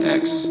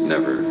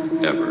never,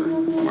 ever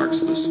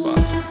marks the spot.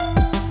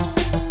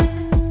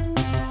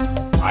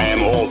 I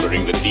am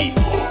altering the deed.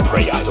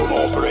 Pray I don't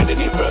alter it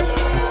any further.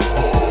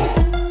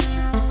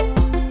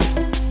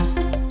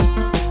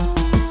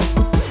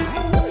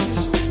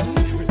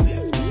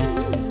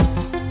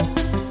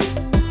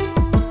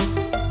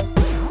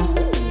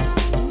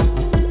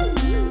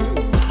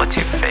 What's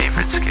your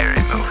favorite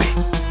scary movie?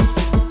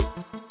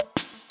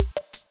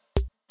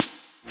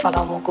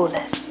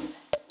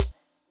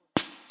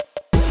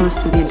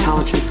 Most of the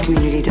intelligence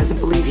community doesn't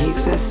believe he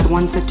exists. The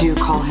ones that do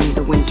call him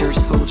the Winter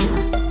Soldier.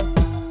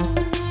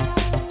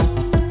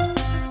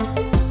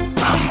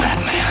 I'm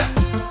Batman.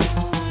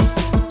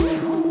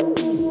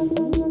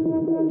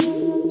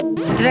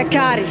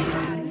 Dracarys.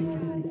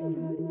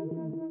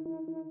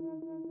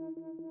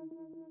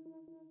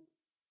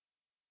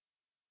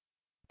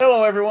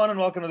 Hello, everyone, and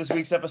welcome to this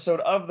week's episode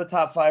of the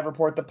Top 5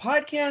 Report, the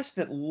podcast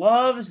that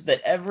loves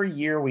that every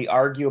year we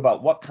argue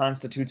about what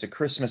constitutes a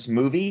Christmas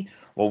movie.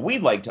 Well,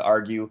 we'd like to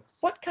argue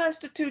what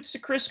constitutes a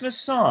Christmas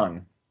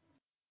song.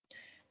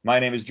 My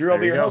name is Drew. I'll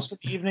be your host for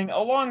the evening.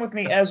 Along with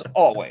me, as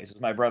always, is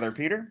my brother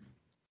Peter.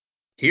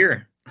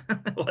 Here.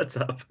 What's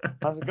up?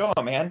 How's it going,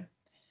 man?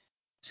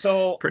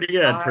 So pretty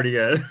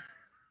good.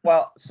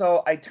 Well,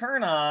 so I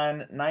turn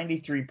on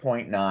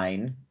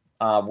 93.9.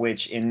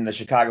 Which in the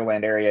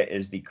Chicagoland area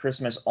is the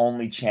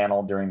Christmas-only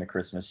channel during the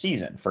Christmas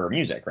season for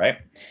music, right?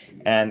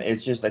 And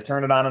it's just, I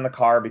turned it on in the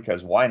car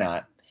because why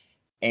not?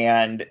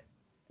 And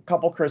a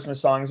couple Christmas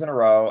songs in a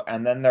row,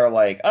 and then they're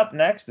like, up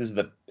next is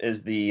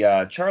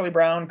the Charlie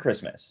Brown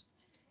Christmas.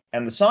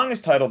 And the song is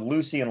titled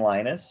Lucy and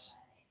Linus,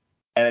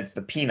 and it's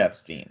the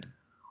Peanuts theme.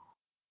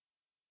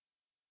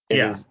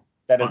 That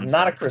is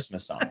not a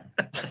Christmas song.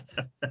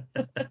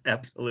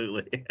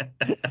 Absolutely.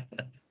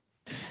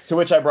 To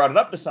which I brought it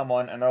up to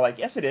someone, and they're like,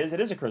 yes, it is. It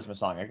is a Christmas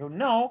song. I go,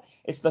 no,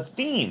 it's the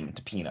theme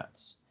to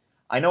Peanuts.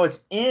 I know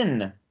it's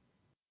in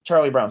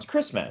Charlie Brown's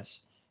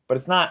Christmas, but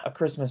it's not a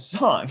Christmas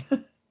song.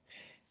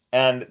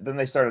 And then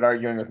they started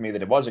arguing with me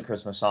that it was a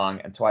Christmas song,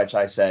 and to which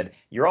I said,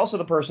 you're also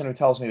the person who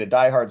tells me that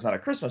Die Hard's not a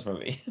Christmas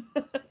movie.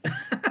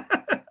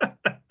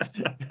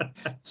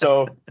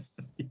 So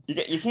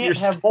you can't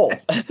have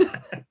both.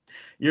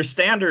 Your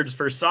standards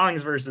for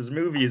songs versus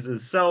movies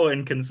is so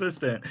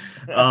inconsistent.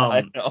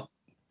 I know.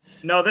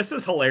 No, this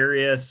is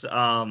hilarious.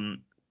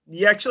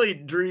 You actually,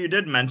 Drew, you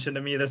did mention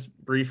to me this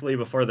briefly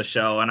before the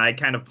show, and I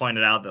kind of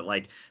pointed out that,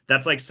 like,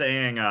 that's like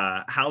saying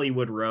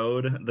Hollywood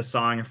Road, the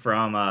song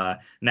from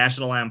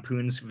National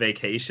Lampoon's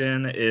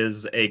Vacation,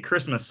 is a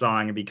Christmas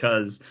song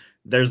because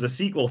there's a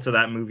sequel to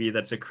that movie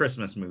that's a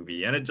Christmas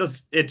movie, and it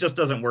just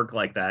doesn't work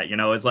like that. You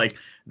know, it's like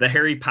the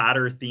Harry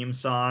Potter theme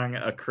song,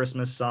 a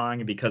Christmas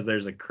song because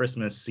there's a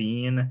Christmas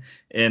scene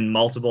in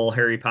multiple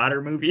Harry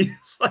Potter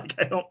movies. Like,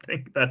 I don't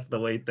think that's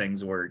the way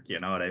things work. You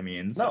know what I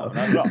mean? No,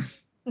 not at all.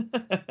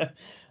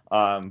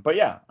 But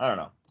yeah, I don't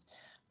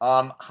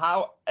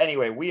know.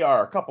 Anyway, we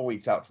are a couple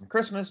weeks out from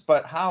Christmas,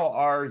 but how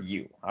are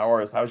you?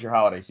 How's your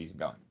holiday season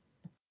going?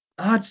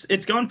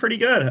 It's going pretty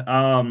good.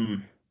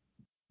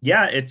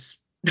 Yeah, it's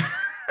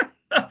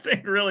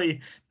nothing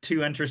really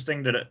too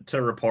interesting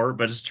to report,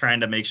 but just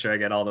trying to make sure I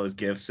get all those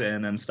gifts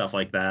in and stuff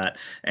like that,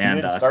 and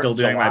you didn't start still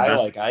doing July my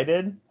best. Like I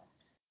did.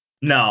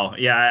 No,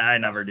 yeah, I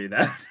never do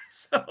that.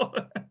 So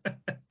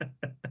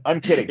I'm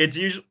kidding. It's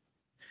usually.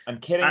 I'm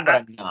kidding, but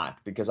I'm not,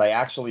 because I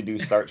actually do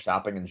start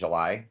shopping in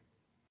July.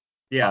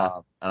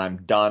 Yeah. And I'm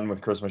done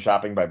with Christmas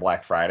shopping by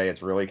Black Friday.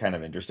 It's really kind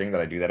of interesting that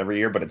I do that every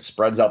year, but it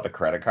spreads out the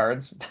credit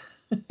cards.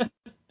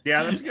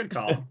 Yeah, that's a good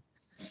call.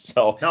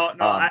 So no,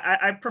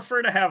 I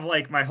prefer to have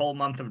like my whole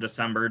month of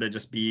December to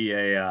just be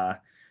a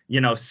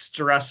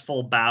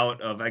stressful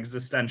bout of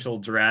existential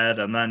dread,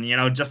 and then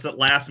just at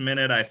last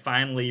minute I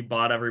finally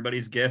bought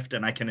everybody's gift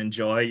and I can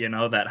enjoy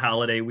that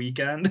holiday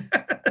weekend.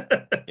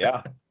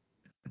 Yeah.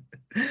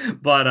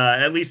 But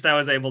at least I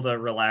was able to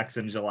relax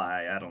in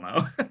July. I don't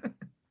know.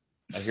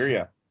 I hear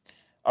you.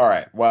 All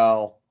right.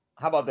 Well,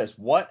 how about this?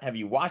 What have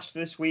you watched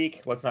this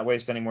week? Let's not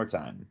waste any more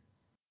time.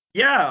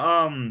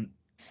 Yeah.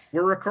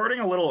 We're recording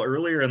a little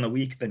earlier in the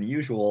week than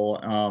usual.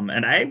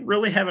 And I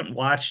really haven't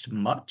watched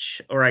much,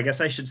 or I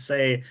guess I should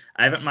say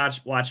I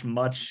haven't watched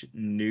much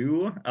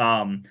new.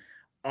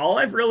 All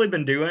I've really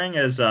been doing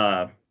is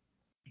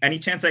any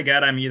chance I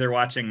get, I'm either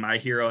watching My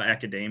Hero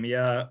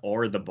Academia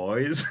or The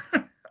Boys.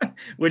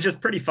 Which is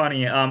pretty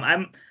funny.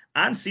 I'm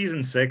on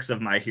season 6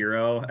 of My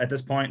Hero at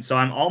this point, so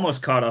I'm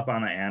almost caught up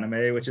on the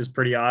anime, which is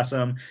pretty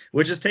awesome,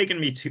 which has taken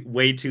me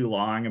way too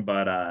long,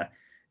 but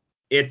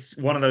it's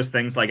one of those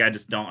things, like, I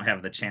just don't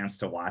have the chance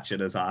to watch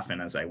it as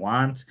often as I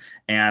want.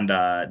 And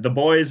The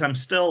Boys, I'm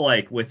still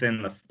like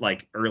within the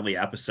like early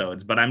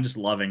episodes, but I'm just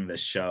loving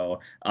this show.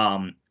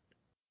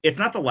 It's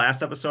not the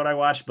last episode I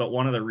watched, but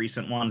one of the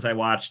recent ones I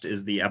watched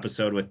is the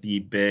episode with the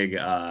big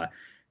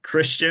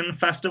Christian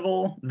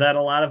festival that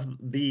a lot of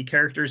the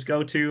characters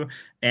go to,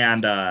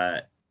 and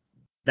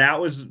that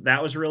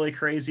was really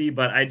crazy.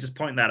 But I just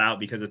point that out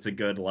because it's a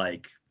good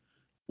like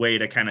way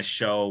to kind of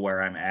show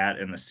where I'm at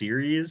in the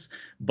series.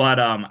 But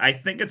I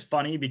think it's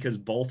funny because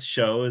both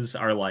shows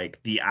are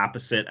like the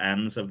opposite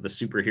ends of the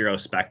superhero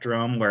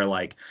spectrum, where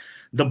like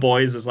The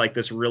Boys is like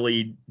this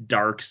really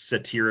dark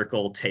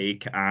satirical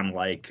take on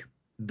like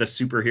the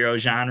superhero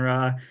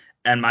genre,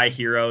 and My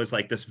Hero is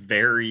like this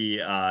very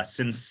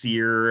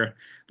sincere,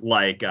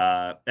 like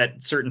at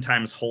certain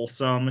times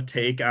wholesome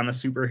take on the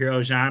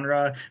superhero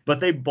genre. But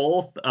they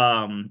both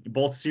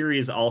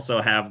series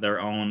also have their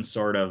own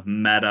sort of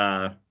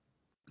meta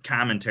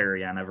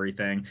commentary on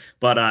everything.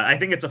 But I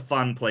think it's a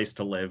fun place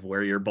to live,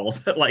 where you're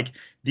both like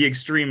the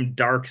extreme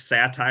dark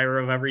satire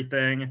of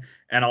everything,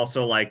 and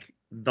also like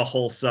the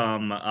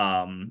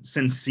wholesome,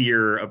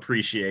 sincere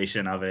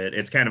appreciation of it.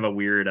 It's kind of a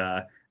weird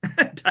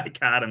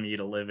dichotomy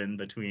to live in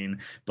between,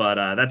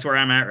 but that's where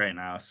I'm at right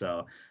now.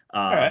 So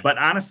right. but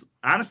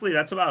honestly,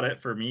 that's about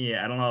it for me.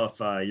 I don't know if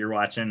you're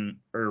watching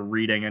or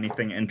reading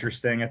anything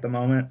interesting at the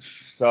moment.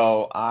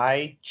 So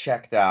I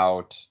checked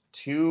out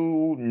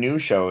 2 new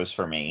shows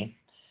for me.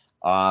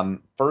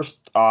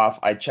 First off,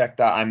 I checked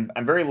out.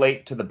 I'm very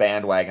late to the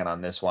bandwagon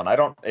on this one. I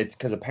don't. It's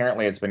because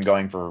apparently it's been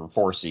going for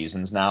 4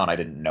 seasons now, and I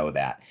didn't know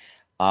that.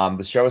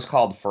 The show is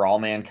called For All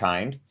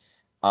Mankind.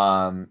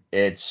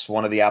 It's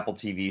one of the Apple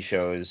TV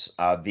shows.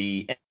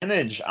 The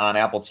image on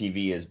Apple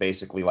TV is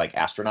basically like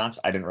astronauts.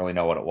 I didn't really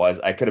know what it was.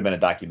 I could have been a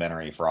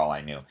documentary for all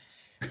I knew.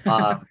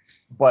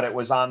 But it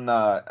was on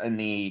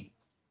the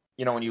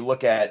when you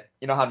look at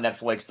how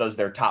Netflix does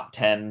their top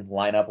 10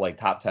 lineup, like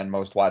top 10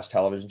 most watched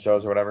television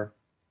shows or whatever.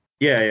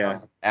 Yeah.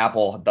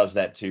 Apple does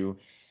that too.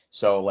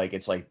 So like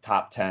it's like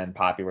top 10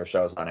 popular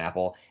shows on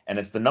Apple, and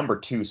it's the number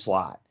 2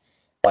 slot,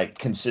 like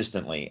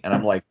consistently. And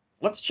I'm like,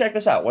 let's check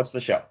this out. What's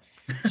the show?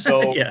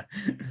 So Yeah.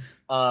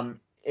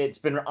 it's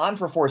been on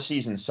for 4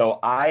 seasons, so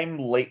I'm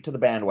late to the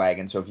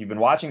bandwagon. So if you've been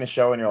watching the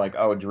show and you're like,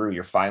 oh, Drew,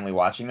 you're finally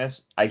watching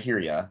this, I hear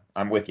you.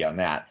 I'm with you on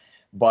that.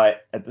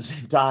 But at the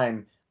same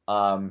time,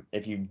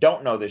 if you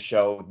don't know this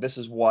show, this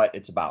is what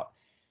it's about.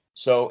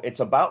 So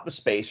it's about the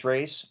space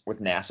race with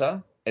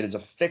NASA. It is a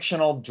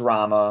fictional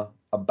drama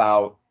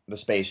about the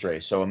space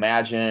race. So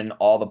imagine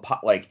all the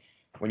like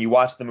when you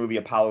watch the movie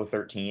Apollo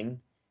 13,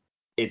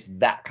 it's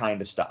that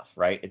kind of stuff,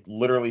 right? It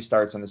literally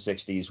starts in the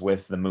 60s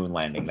with the moon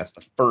landing. That's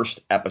the first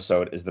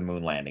episode, is the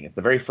moon landing. It's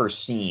the very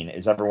first scene,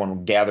 is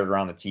everyone gathered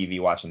around the TV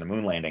watching the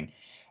moon landing.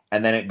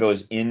 And then it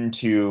goes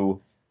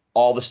into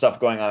all the stuff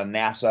going on in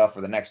NASA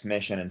for the next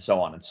mission, and so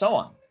on and so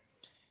on.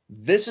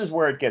 This is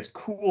where it gets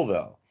cool,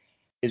 though,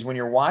 is when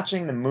you're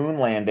watching the moon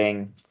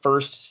landing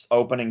first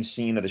opening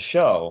scene of the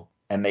show,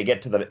 and they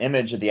get to the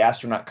image of the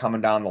astronaut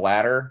coming down the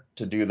ladder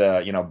to do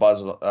the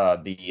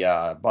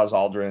Buzz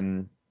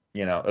Aldrin,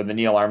 the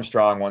Neil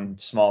Armstrong one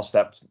small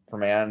step for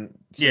man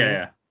scene.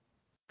 Yeah.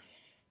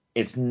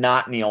 It's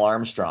not Neil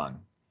Armstrong.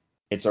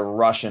 It's a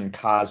Russian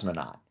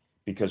cosmonaut,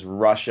 because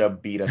Russia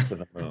beat us to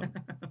the moon.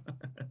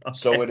 Okay.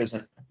 So it is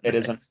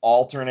an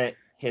alternate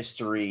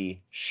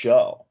history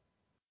show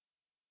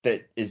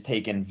that is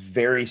taken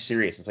very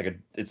serious.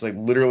 It's like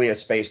literally a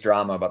space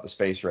drama about the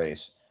space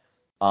race.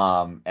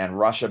 And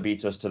Russia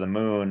beats us to the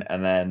moon,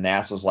 and then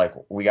NASA's like,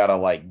 we gotta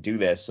like do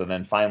this. So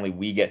then finally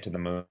we get to the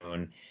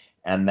moon,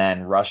 and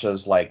then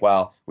Russia's like,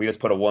 well, we just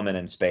put a woman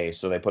in space.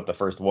 So they put the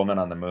first woman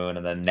on the moon,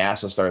 and then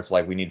NASA starts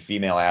like, we need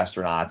female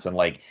astronauts, and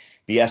like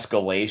the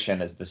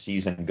escalation as the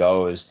season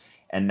goes.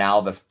 And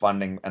now the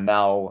funding, and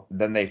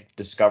then they've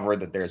discovered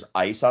that there's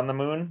ice on the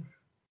moon.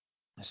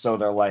 So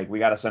they're like, we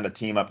got to send a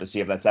team up to see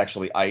if that's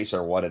actually ice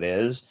or what it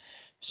is.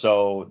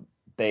 So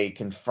they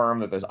confirm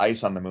that there's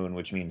ice on the moon,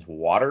 which means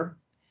water.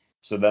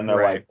 So then they're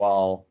Right. like,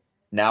 well,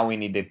 now we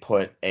need to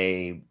put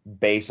a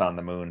base on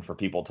the moon for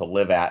people to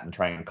live at and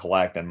try and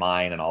collect and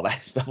mine and all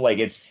that stuff. Like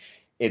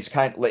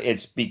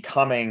it's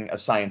becoming a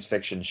science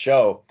fiction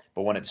show.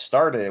 But when it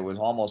started, it was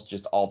almost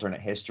just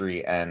alternate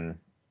history, and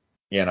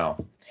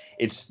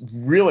it's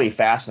really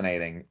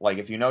fascinating. Like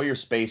if you know your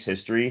space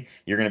history,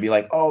 you're going to be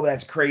like, oh,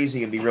 that's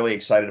crazy, and be really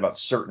excited about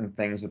certain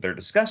things that they're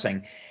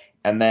discussing.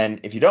 And then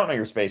if you don't know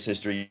your space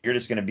history, you're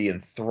just going to be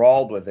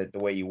enthralled with it the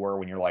way you were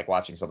when you're like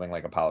watching something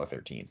like Apollo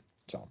 13.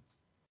 So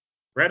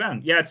Right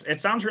on. Yeah, it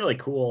sounds really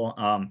cool.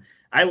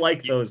 I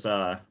like those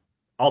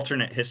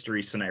alternate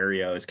history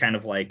scenarios, kind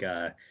of like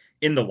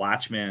in The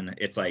Watchmen.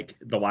 It's like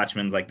The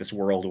Watchmen's like this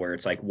world where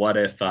it's like, what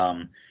if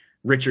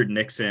Richard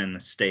Nixon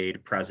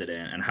stayed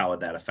president, and how would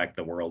that affect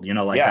the world?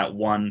 Like yeah. that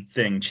one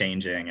thing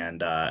changing.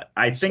 And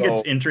I think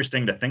it's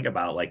interesting to think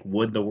about, like,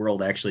 would the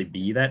world actually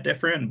be that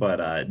different?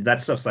 But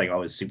that stuff's like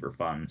always super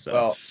fun. So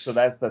Well, so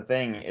that's the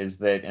thing, is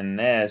that in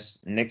this,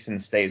 Nixon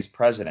stays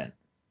president.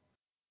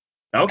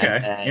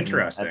 okay, And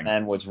interesting.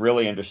 then what's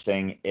really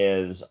interesting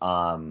is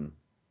Ted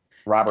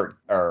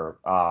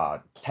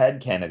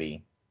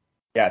Kennedy.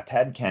 Yeah,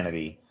 Ted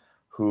Kennedy,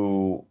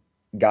 who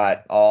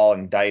got all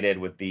indicted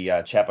with the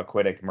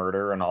Chappaquiddick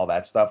murder and all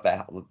that stuff,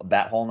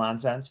 that whole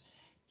nonsense.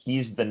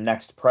 He's the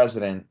next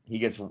president. He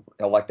gets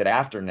elected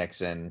after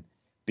Nixon,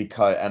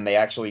 and they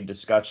actually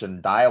discussed in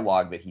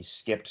dialogue that he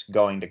skipped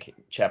going to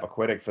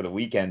Chappaquiddick for the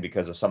weekend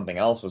because of something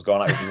else was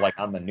going on. It was like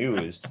on the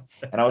news.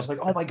 And I was like,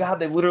 oh my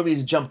God, they literally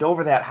just jumped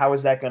over that. How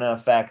is that going to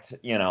affect,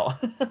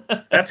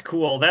 That's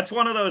cool. That's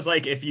one of those,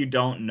 like, if you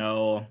don't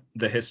know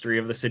the history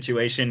of the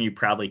situation, you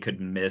probably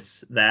could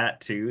miss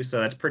that too.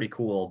 So that's pretty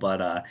cool.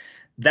 But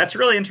that's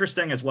really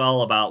interesting as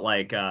well about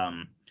like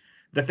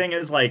the thing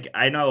is, like,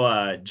 I know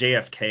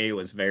JFK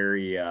was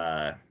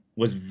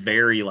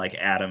very like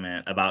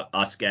adamant about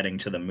us getting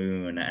to the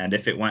moon, and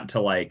if it went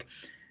to like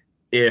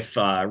if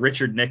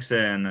Richard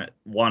Nixon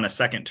won a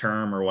second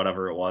term or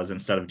whatever it was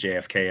instead of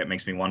JFK, it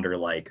makes me wonder,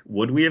 like,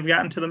 would we have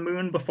gotten to the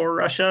moon before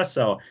Russia?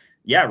 So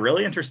yeah,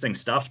 really interesting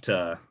stuff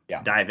to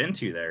dive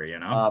into there,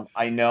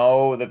 I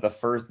know that the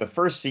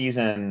first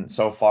season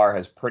so far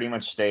has pretty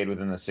much stayed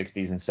within the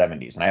 60s and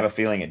 70s, and I have a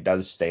feeling it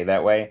does stay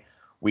that way.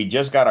 We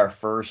just got our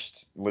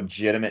first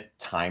legitimate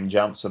time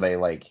jump, so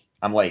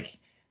I'm like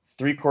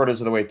 3/4 of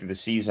the way through the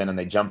season, and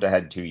they jumped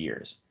ahead 2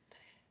 years.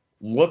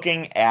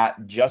 Looking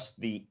at just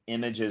the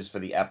images for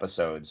the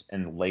episodes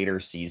in later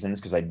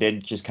seasons, because I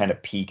did just kind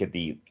of peek at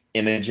the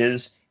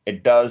images,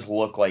 it does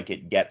look like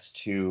it gets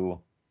to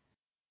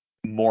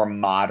more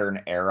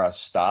modern era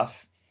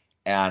stuff.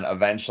 And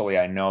eventually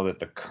I know that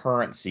the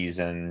current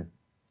season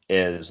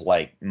is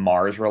like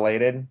Mars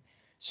related.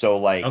 So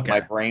like my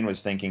brain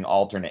was thinking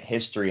alternate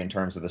history in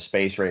terms of the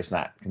space race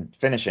not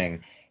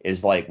finishing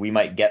is like we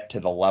might get to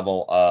the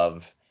level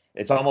of,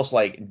 it's almost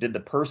like, did the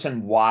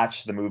person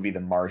watch the movie The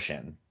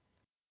Martian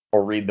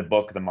or read the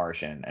book The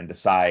Martian and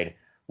decide,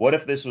 what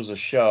if this was a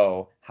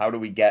show? How do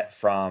we get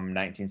from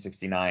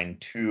 1969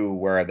 to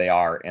where they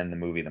are in the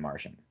movie The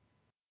Martian?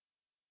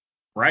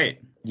 Right.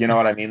 You know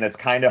what I mean? That's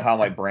kind of how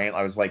my brain,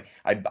 I was like,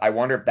 I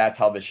wonder if that's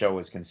how the show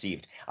was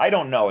conceived. I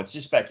don't know. It's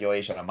just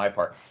speculation on my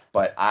part,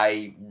 but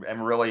I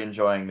am really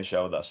enjoying the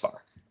show thus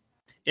far.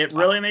 It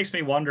really makes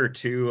me wonder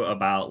too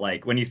about,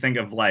 like, when you think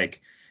of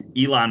like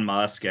Elon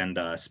Musk and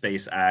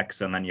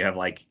SpaceX, and then you have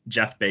like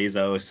Jeff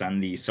Bezos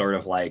and the sort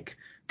of like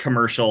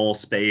commercial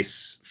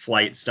space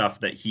flight stuff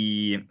that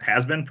he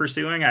has been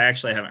pursuing. I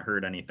actually haven't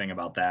heard anything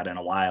about that in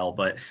a while,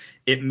 but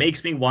it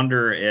makes me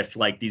wonder if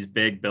like these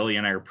big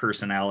billionaire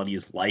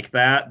personalities like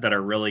that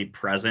are really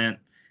present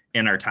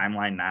in our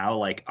timeline now,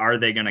 like, are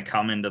they going to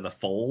come into the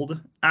fold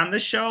on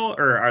this show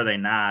or are they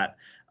not?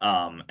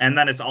 And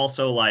then it's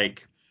also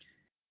like,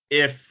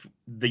 if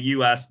the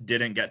US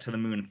didn't get to the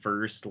moon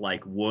first,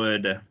 like,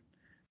 would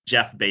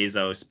Jeff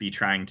Bezos be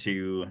trying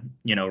to,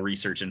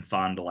 research and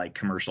fund like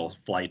commercial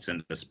flights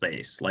into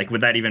space? Like, would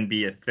that even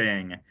be a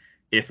thing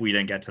if we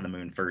didn't get to the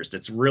moon first?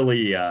 It's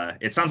really,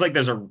 it sounds like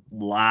there's a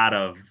lot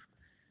of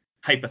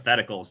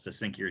hypotheticals to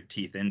sink your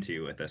teeth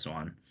into with this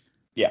one.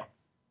 Yeah.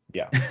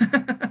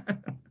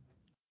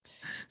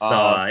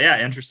 So,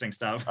 yeah, interesting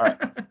stuff. All right.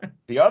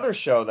 The other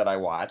show that I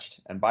watched,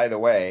 and by the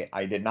way,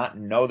 I did not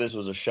know this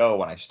was a show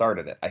when I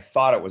started it. I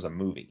thought it was a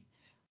movie.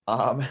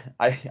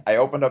 I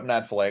opened up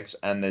Netflix,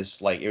 and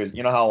this, like, it was,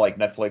 how like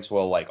Netflix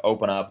will like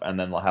open up and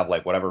then they'll have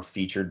like whatever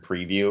featured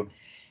preview,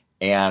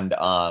 and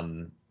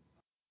I'm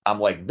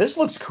like, this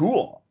looks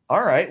cool.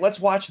 All right, let's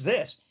watch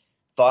this.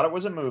 Thought it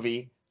was a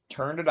movie,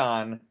 turned it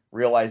on,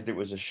 realized it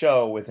was a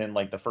show within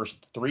like the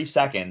first 3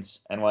 seconds,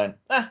 and went,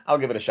 I'll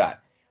give it a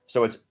shot.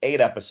 So it's 8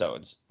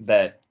 episodes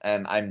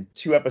and I'm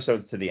 2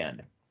 episodes to the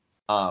end.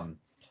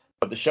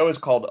 But the show is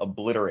called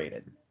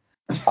Obliterated.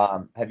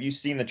 Have you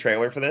seen the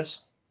trailer for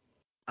this?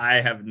 I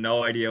have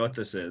no idea what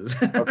this is.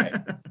 Okay.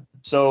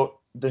 So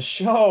the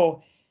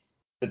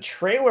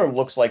trailer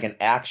looks like an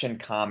action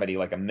comedy,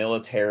 like a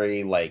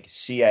military, like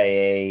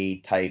CIA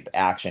type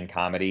action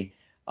comedy,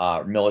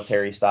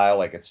 military style,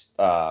 like it's,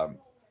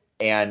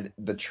 and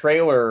the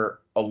trailer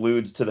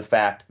alludes to the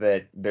fact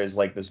that there's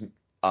like this,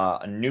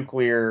 a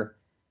nuclear,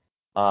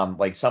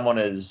 like someone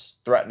is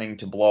threatening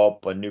to blow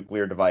up a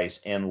nuclear device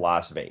in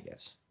Las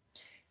Vegas.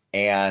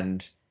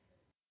 And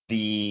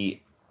the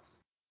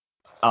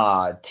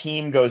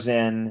team goes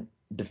in,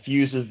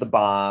 defuses the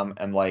bomb,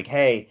 and like,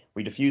 hey,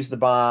 we defused the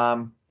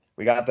bomb.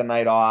 We got the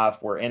night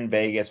off. We're in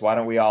Vegas. Why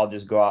don't we all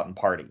just go out and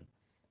party?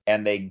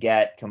 And they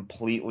get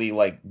completely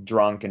like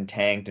drunk and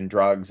tanked and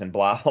drugs and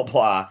blah, blah,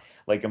 blah,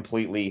 like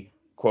completely,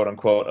 quote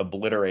unquote,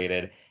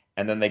 obliterated.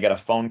 And then they get a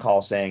phone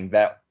call saying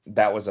that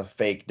was a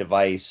fake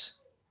device.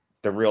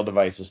 The real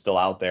device is still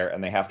out there,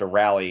 and they have to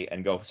rally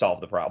and go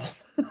solve the problem.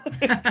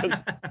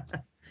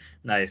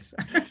 Nice.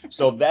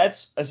 So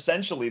that's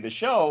essentially the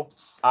show.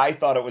 I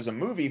thought it was a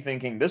movie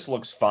thinking this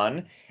looks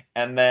fun.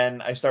 And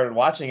then I started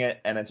watching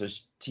it, and it's a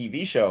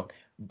TV show,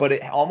 but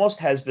it almost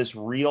has this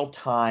real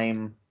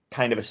time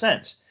kind of a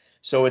sense.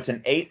 So it's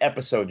an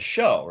 8-episode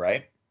show,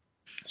 right?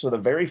 So the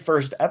very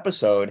first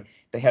episode,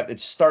 it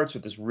starts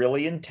with this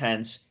really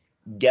intense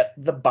get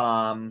the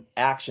bomb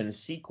action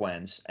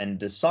sequence and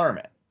disarm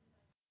it,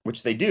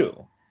 which they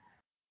do.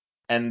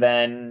 And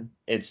then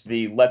it's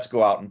the let's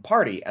go out and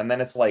party. And then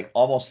it's like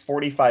almost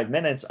 45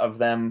 minutes of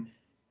them,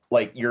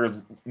 like,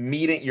 you're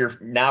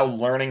now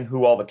learning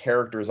who all the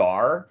characters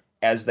are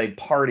as they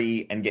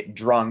party and get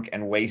drunk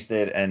and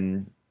wasted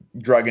and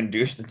drug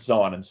induced and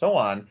so on and so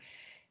on.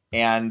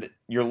 And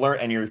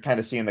you're kind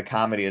of seeing the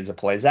comedy as it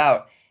plays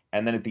out.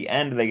 And then at the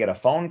end, they get a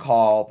phone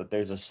call that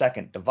there's a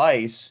second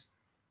device,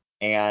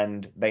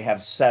 and they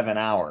have 7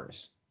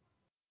 hours.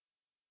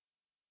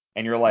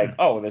 And you're like,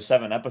 oh, there's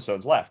 7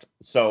 episodes left.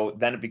 So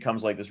then it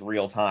becomes like this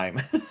real time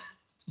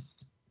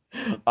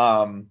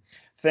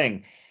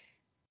thing.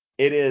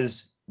 It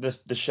is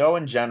the show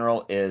in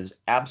general is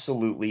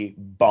absolutely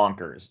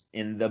bonkers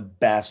in the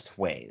best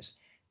ways.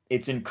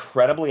 It's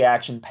incredibly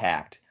action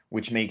packed,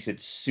 which makes it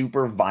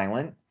super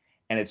violent,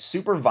 and it's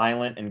super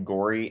violent and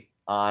gory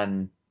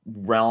on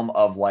realm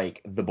of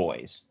like The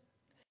Boys.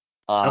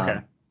 Okay.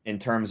 In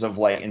terms of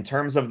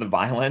the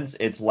violence,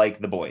 it's like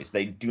The Boys.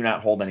 They do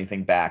not hold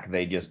anything back.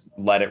 They just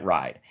let it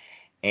ride.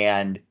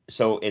 And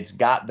so it's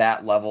got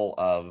that level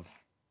of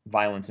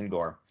violence and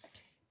gore.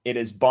 It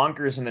is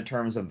bonkers in the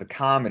terms of the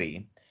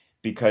comedy,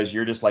 because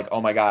you're just like, oh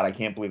my God, I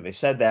can't believe they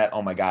said that.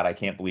 Oh my God, I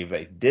can't believe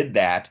they did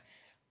that.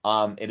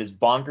 It is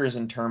bonkers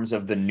in terms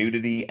of the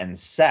nudity and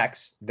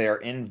sex. They're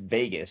in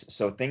Vegas,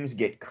 so things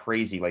get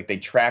crazy. Like they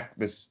track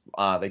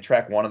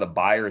one of the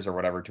buyers or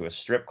whatever to a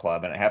strip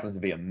club, and it happens to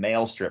be a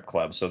male strip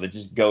club, so that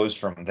just goes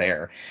from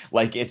there.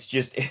 Like it's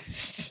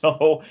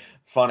so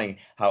funny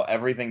how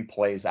everything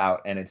plays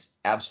out, and it's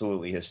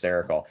absolutely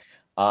hysterical.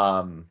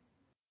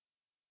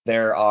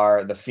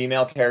 The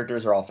female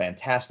characters are all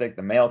fantastic.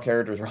 The male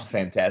characters are all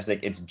fantastic.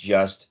 It's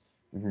just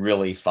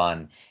really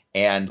fun.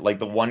 And like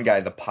the one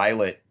guy, the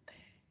pilot,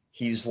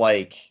 he's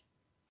like,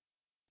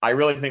 I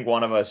really think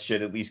one of us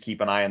should at least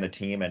keep an eye on the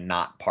team and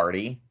not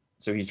party.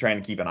 So he's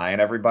trying to keep an eye on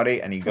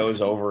everybody, and he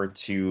goes over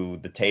to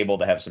the table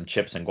to have some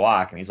chips and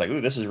guac, and he's like, ooh,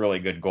 this is really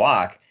good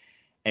guac.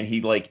 And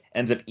he like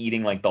ends up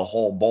eating like the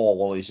whole bowl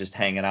while he's just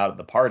hanging out at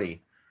the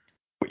party.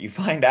 What you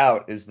find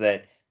out is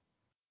that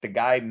the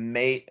guy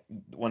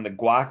when the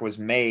guac was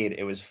made,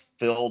 it was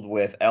filled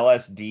with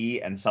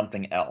LSD and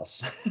something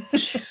else.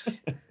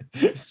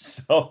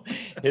 So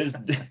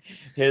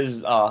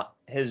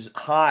his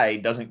high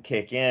doesn't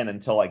kick in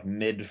until like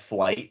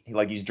mid-flight.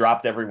 He's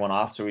dropped everyone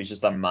off, so he's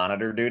just on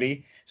monitor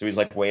duty. So he's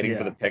like waiting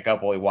for the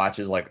pickup while he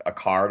watches like a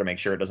car to make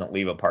sure it doesn't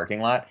leave a parking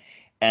lot.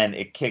 And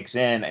it kicks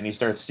in, and he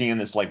starts seeing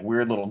this like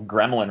weird little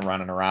gremlin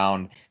running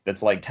around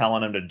that's like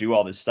telling him to do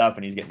all this stuff,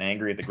 and he's getting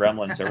angry at the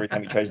gremlin. So every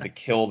time he tries to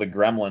kill the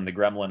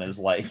gremlin is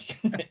like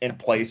in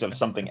place of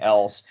something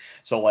else.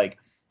 So like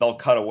they'll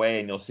cut away,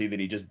 and you'll see that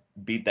he just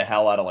beat the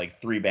hell out of like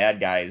 3 bad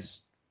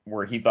guys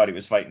where he thought he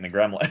was fighting the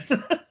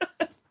gremlin.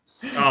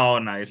 Oh,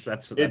 nice.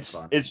 That's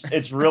fun.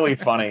 It's really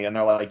funny, and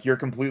they're like, "You're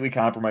completely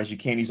compromised. You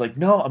can't." He's like,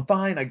 "No, I'm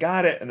fine. I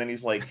got it." And then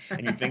he's like,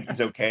 and you think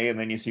he's okay, and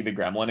then you see the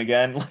gremlin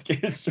again. Like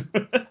it's.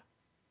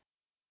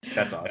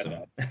 That's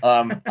awesome.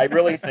 I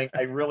really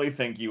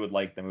think you would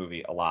like the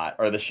movie a lot,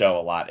 or the show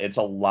a lot. It's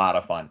a lot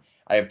of fun.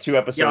 I have 2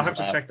 episodes. Yeah, I'll have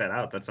left. to check that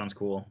out. That sounds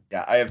cool.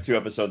 Yeah, I have 2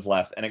 episodes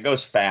left, and it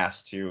goes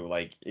fast too.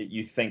 Like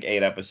you think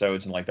 8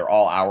 episodes, and like they're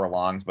all hour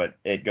longs, but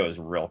it goes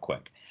real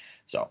quick.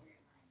 So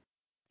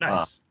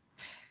nice.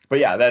 But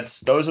yeah,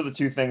 those are the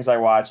 2 things I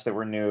watched that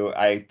were new.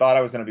 I thought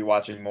I was going to be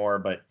watching more,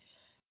 but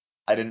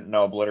I didn't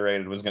know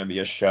Obliterated was going to be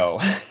a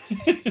show.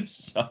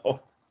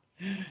 So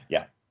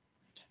yeah.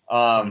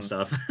 Fun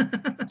stuff.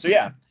 So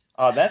yeah,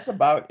 that's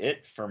about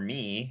it for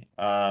me.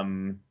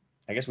 I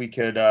guess we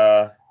could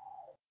go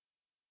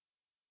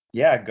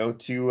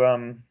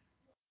to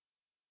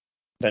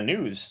the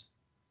news.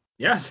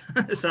 Yes,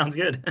 sounds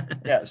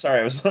good. Yeah, sorry,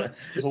 I was a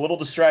little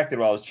distracted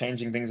while I was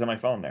changing things on my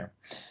phone there.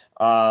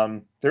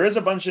 There is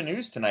a bunch of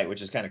news tonight,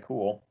 which is kind of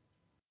cool.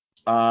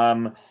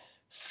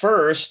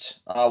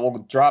 First,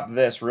 we'll drop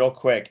this real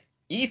quick.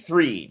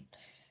 E3,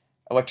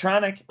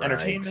 Electronic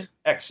Entertainment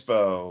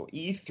Expo,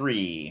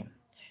 E3.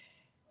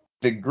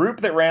 The group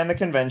that ran the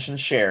convention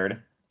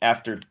shared,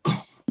 after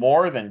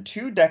more than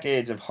 2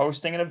 decades of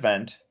hosting an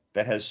event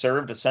that has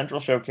served a central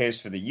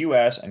showcase for the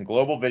U.S. and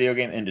global video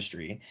game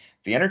industry,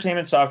 the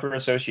Entertainment Software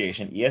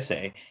Association,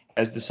 ESA,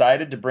 has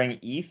decided to bring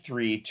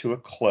E3 to a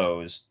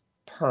close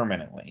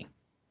permanently.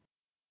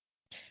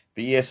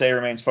 The ESA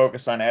remains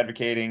focused on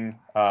advocating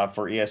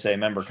for ESA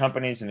member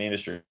companies and the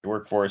industry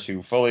workforce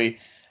to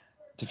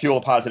fuel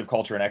a positive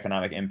culture and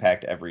economic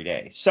impact every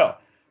day. So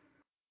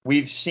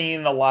we've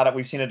seen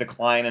a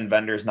decline in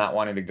vendors not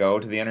wanting to go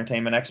to the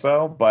Entertainment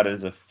Expo, but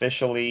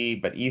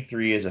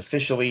E3 is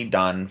officially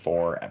done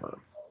forever.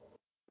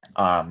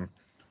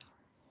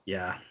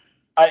 Yeah.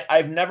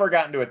 I've never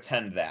gotten to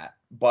attend that,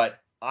 but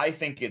I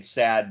think it's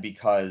sad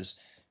because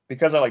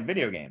I like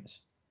video games,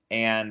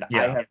 and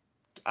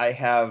I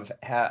have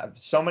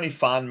so many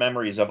fond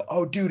memories of,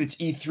 oh dude, it's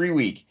E3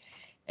 week,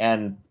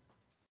 and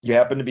you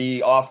happen to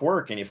be off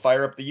work and you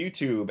fire up the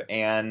YouTube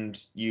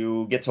and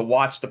you get to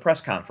watch the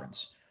press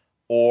conference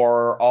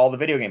or all the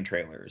video game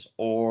trailers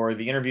or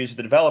the interviews with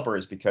the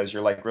developers because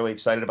you're like really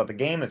excited about the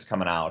game that's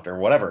coming out or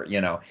whatever,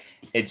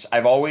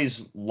 I've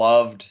always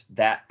loved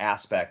that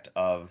aspect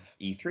of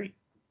E3.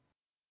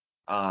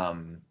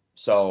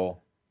 So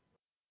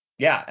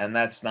yeah, and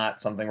that's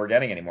not something we're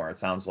getting anymore. It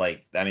sounds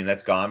like,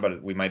 that's gone,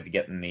 but we might be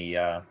getting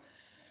the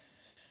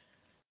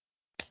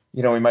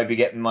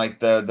like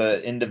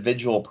the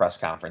individual press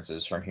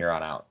conferences from here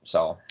on out.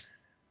 So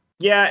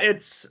Yeah,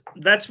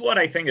 that's what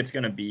I think it's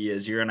going to be,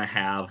 is you're going to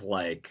have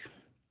like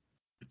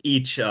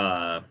each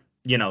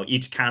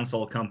each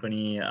console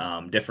company,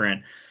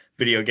 different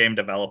video game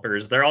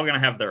developers, they're all going to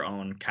have their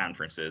own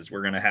conferences.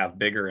 We're going to have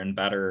bigger and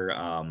better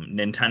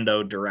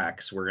Nintendo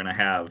Directs. We're going to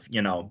have,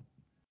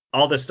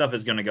 all this stuff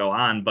is going to go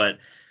on, but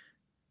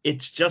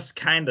it's just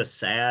kind of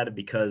sad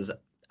because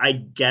I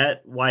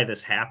get why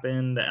this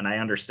happened, and I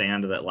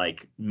understand that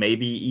like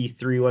maybe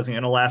E3 wasn't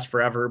going to last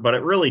forever, but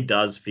it really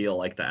does feel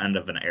like the end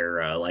of an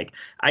era. Like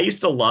I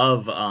used to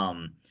love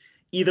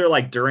either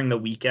like during the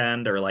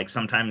weekend, or like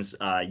sometimes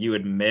you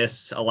would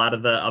miss a lot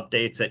of the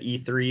updates at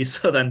E3,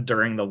 so then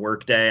during the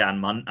workday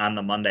on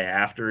the Monday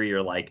after,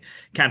 you're like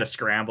kind of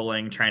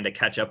scrambling trying to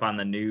catch up on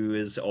the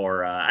news.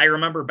 Or I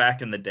remember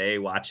back in the day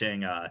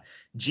watching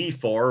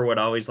G4 would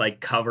always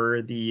like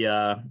cover the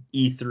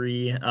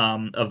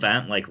E3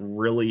 event like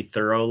really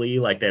thoroughly.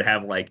 Like they'd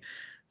have like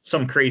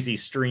some crazy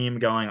stream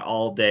going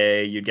all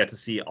day. You'd get to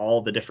see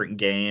all the different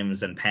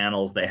games and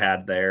panels they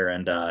had there.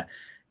 And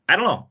I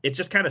don't know. It's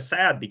just kind of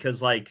sad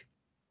because like,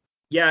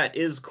 yeah, it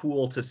is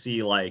cool to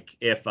see like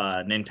if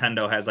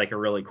Nintendo has like a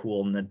really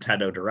cool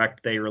Nintendo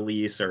Direct they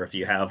release, or if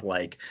you have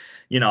like,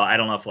 I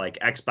don't know if like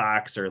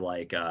Xbox or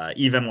like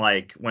even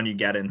like when you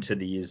get into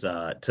these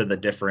to the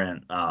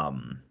different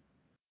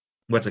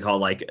what's it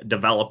called, like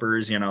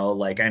developers,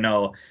 like I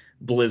know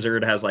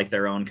Blizzard has like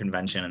their own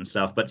convention and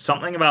stuff, but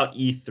something about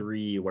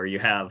E3 where you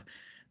have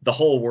the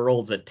whole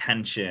world's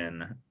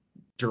attention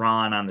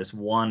drawn on this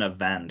one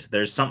event.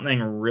 There's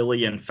something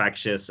really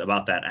infectious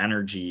about that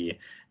energy,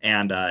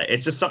 and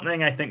it's just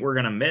something I think we're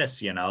gonna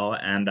miss,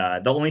 And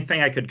the only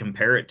thing I could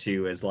compare it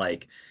to is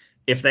like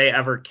if they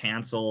ever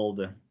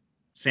canceled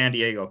San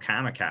Diego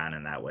Comic-Con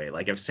in that way.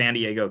 Like if San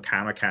Diego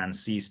Comic-Con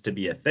ceased to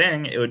be a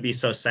thing, it would be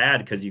so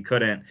sad because you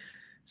couldn't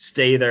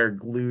stay there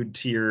glued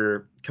to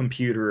your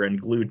computer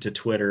and glued to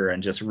Twitter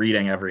and just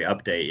reading every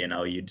update.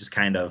 You just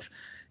kind of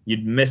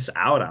you'd miss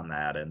out on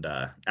that. And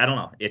I don't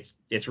know.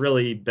 It's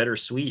really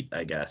bittersweet,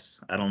 I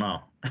guess. I don't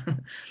know.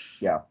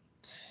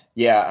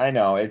 Yeah, I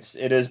know. It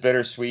is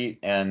bittersweet,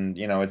 and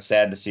it's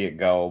sad to see it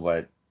go,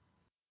 but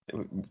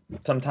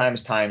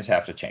sometimes times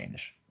have to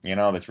change.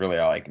 That's really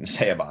all I can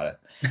say about it.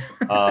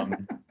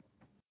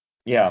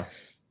 Yeah.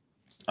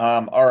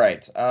 All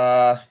right.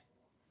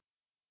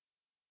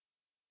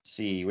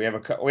 See, we have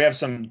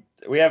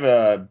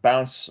a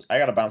bounce. I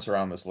got to bounce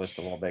around this list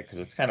a little bit because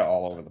it's kind of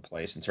all over the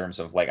place in terms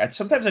of like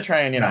sometimes I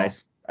try and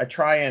Nice. I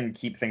try and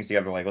keep things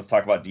together. Like let's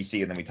talk about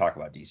DC and then we talk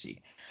about DC.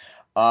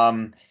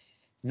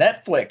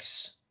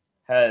 Netflix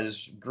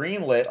has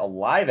greenlit a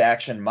live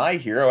action My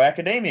Hero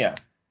Academia.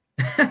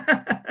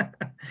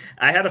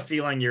 I had a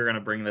feeling you were going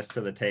to bring this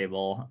to the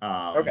table.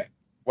 Okay.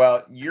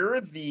 Well,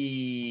 you're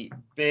the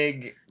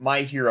big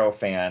My Hero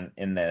fan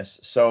in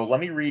this, so let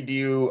me read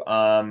you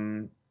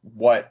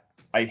what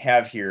I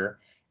have here,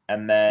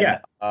 and then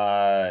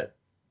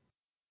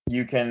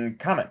you can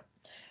comment.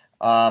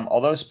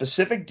 Although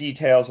specific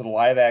details of the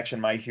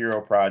live-action My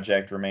Hero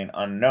project remain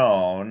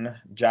unknown,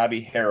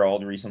 Jobby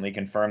Harold recently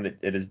confirmed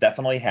that it is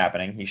definitely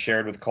happening. He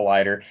shared with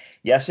Collider,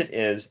 "Yes, it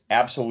is.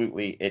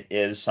 Absolutely, it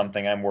is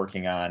something I'm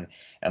working on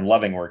and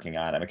loving working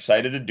on. I'm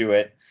excited to do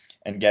it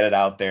and get it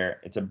out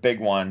there. It's a big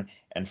one."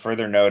 And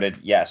further noted,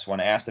 yes, when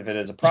asked if it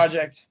is a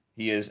project,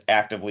 he is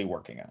actively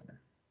working on it.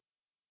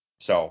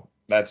 So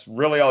that's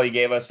really all he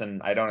gave us,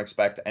 and I don't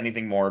expect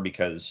anything more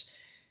because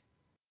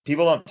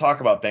people don't talk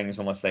about things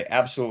unless they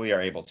absolutely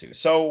are able to.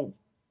 So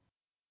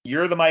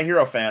you're the My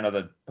Hero fan of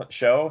the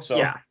show, so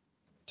yeah.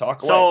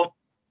 Talk away. So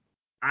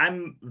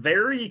I'm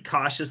very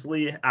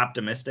cautiously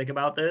optimistic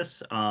about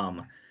this.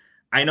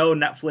 I know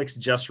Netflix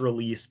just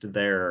released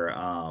their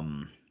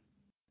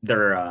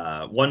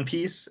One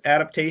Piece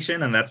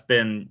adaptation, and that's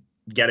been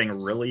getting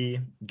really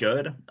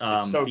good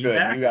it's so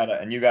feedback.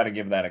 Good. You gotta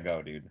give that a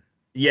go, dude.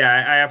 Yeah,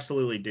 I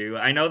absolutely do.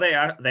 I know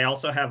they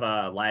also have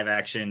a live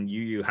action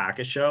Yu Yu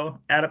Hakusho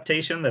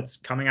adaptation that's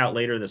coming out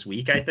later this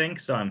week, I think.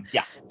 So I'm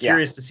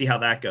curious to see how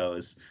that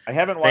goes. I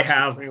haven't watched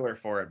the trailer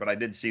for it, but I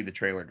did see the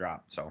trailer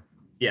drop. So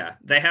yeah,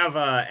 they have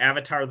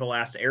Avatar: The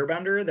Last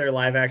Airbender, their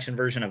live action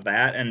version of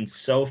that, and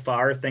so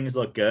far things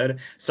look good.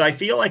 So I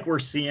feel like we're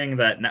seeing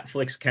that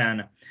Netflix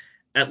can,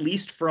 at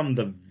least from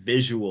the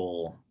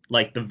visual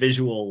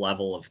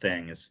level of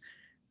things,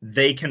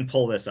 they can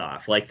pull this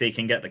off. Like they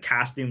can get the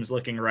costumes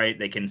looking right.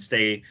 They can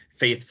stay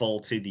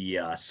faithful to the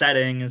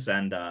settings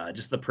and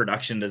just the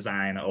production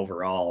design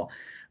overall.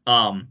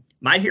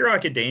 My Hero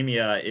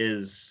Academia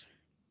is,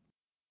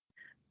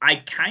 I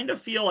kind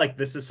of feel like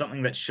this is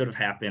something that should have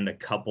happened a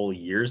couple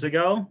years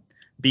ago,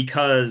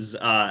 because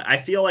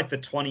I feel like the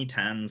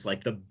 2010s,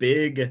 like the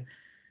big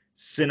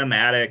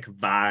cinematic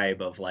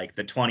vibe of like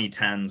the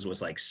 2010s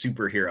was like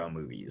superhero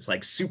movies.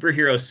 Like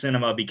superhero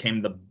cinema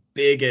became the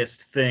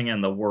biggest thing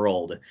in the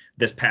world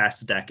this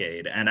past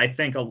decade, and I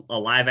think a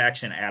live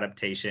action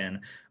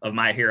adaptation of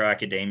My Hero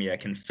Academia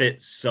can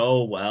fit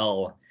so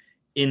well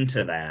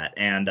into that.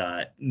 And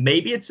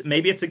maybe it's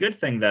a good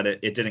thing that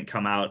it didn't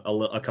come out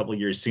a couple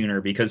years sooner,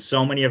 because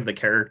so many of the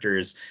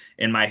characters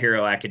in My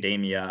Hero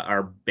Academia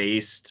are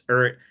based,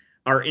 or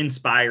are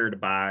inspired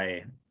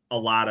by a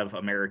lot of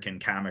American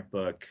comic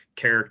book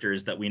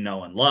characters that we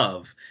know and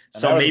love.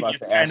 And So maybe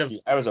it's kind of,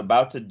 I was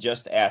about to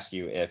just ask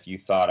you if you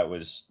thought it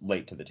was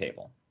late to the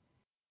table.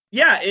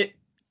 yeah,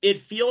 it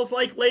feels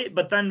like late,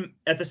 but then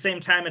at the same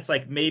time, it's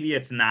like maybe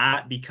it's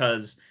not,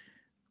 because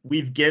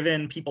we've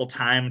given people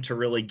time to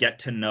really get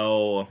to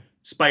know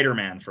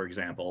Spider-Man, for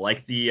example.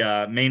 Like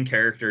the main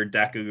character,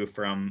 Deku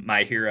from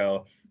My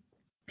Hero,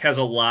 has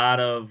a lot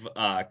of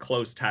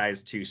close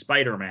ties to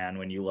Spider-Man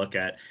when you look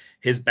at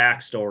his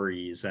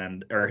backstories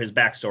or his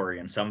backstory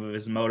and some of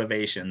his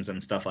motivations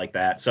and stuff like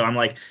that. So I'm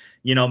like,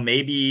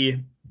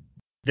 maybe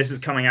this is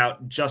coming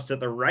out just at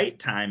the right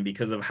time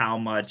because of how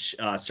much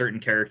certain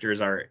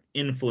characters are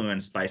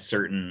influenced by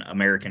certain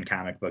American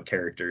comic book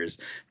characters.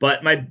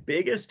 But my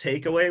biggest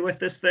takeaway with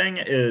this thing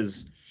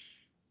is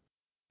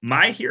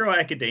My Hero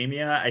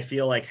Academia, I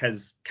feel like,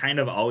 has kind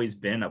of always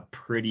been a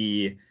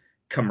pretty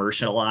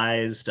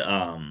commercialized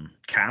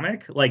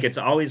comic. Like, it's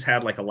always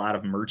had like a lot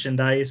of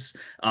merchandise.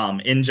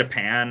 In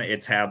Japan,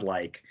 it's had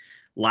like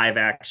live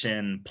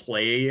action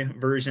play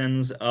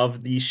versions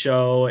of the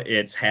show.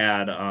 It's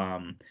had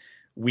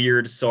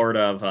weird sort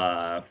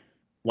of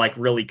like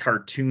really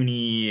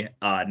cartoony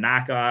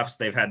knockoffs.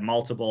 They've had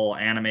multiple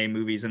anime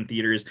movies in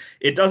theaters.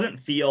 It doesn't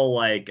feel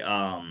like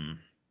one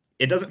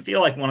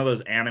of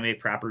those anime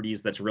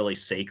properties that's really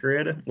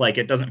sacred. Like,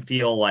 it doesn't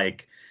feel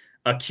like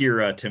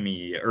Akira to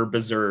me, or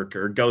Berserk,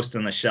 or Ghost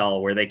in the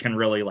Shell, where they can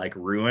really like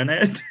ruin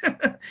it.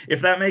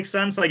 If that makes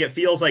sense. Like, it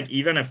feels like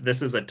even if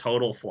this is a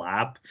total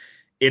flop,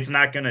 it's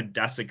not going to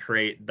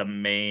desecrate the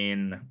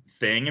main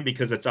thing,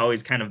 because it's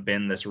always kind of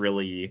been this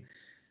really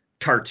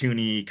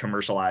cartoony,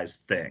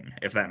 commercialized thing,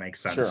 if that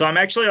makes sense. Sure. So I'm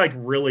actually like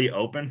really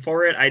open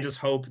for it. I just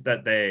hope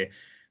that they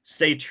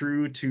stay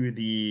true to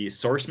the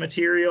source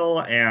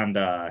material, and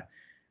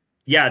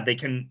yeah,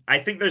 I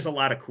think there's a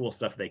lot of cool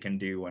stuff they can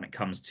do when it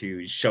comes to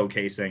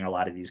showcasing a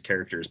lot of these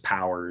characters'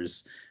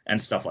 powers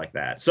and stuff like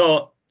that.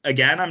 So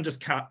again, I'm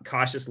just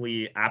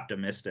cautiously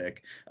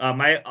optimistic.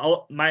 My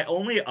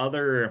only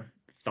other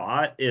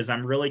thought is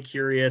I'm really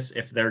curious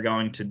if this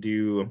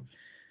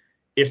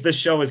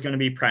show is going to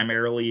be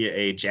primarily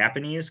a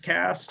Japanese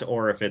cast,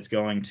 or if it's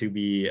going to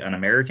be an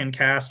American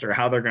cast, or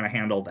how they're going to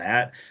handle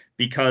that.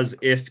 Because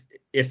if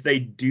they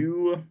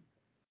do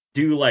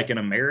like an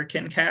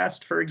American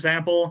cast, for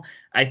example,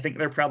 I think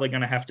they're probably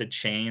going to have to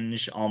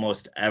change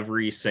almost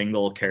every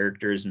single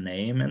character's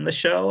name in the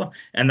show.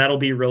 And that'll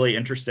be really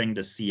interesting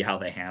to see how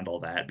they handle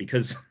that,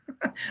 because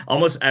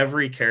almost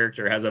every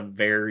character has a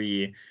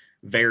very,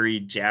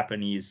 very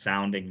Japanese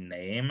sounding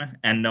name.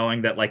 And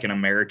knowing that like an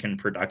American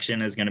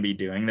production is going to be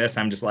doing this,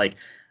 I'm just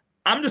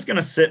going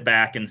to sit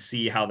back and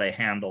see how they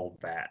handle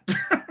that.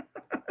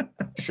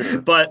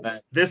 Sure.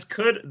 But this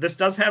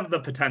does have the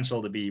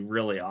potential to be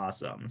really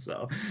awesome.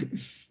 So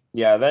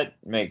yeah, that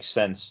makes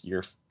sense.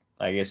 Your,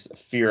 I guess,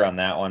 fear on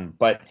that one.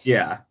 But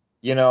yeah,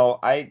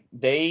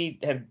 they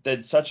have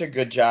did such a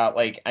good job.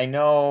 Like, I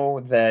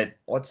know that,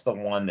 what's the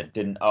one that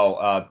didn't?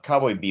 Oh,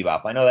 Cowboy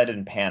Bebop. I know that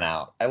didn't pan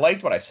out. I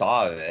liked what I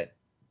saw of it,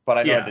 but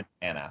I know it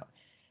didn't pan out.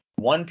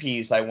 One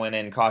Piece, I went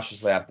in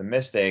cautiously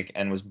optimistic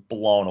and was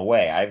blown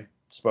away. I've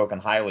spoken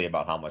highly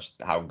about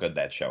how good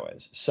that show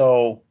is.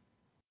 So,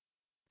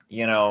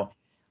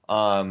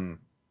 I'm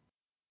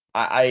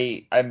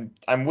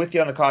with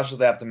you on the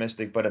cautiously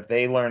optimistic, but if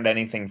they learned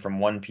anything from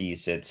One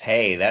Piece, it's,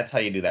 hey, that's how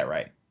you do that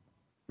right.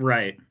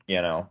 Right.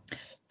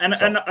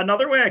 And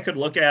another way I could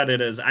look at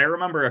it is, I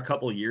remember a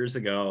couple years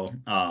ago,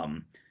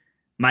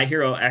 My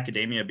Hero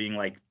Academia being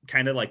like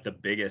kind of like the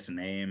biggest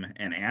name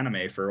in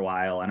anime for a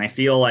while, and I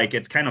feel like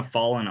it's kind of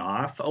fallen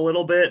off a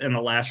little bit in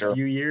the last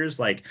few years.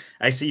 Like,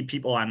 I see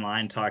people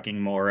online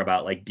talking more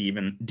about like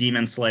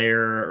Demon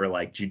Slayer or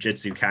like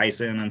Jujutsu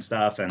Kaisen and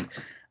stuff, and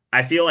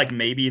I feel like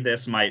maybe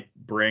this might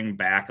bring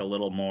back a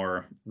little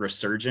more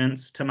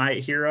resurgence to My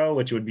Hero,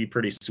 which would be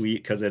pretty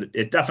sweet, because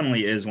it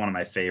definitely is one of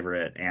my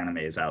favorite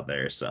animes out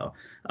there. So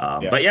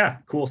but yeah,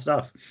 cool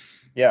stuff.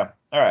 Yeah.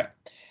 All right.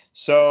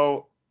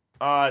 So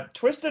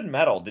Twisted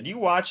Metal, did you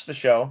watch the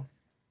show?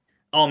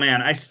 Oh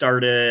man, I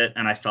started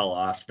and I fell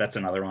off. That's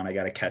another one I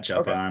got to catch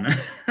up on.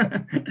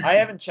 I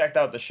haven't checked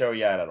out the show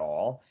yet at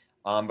all,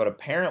 but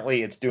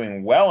apparently it's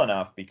doing well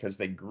enough because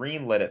they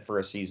greenlit it for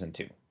a season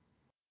 2.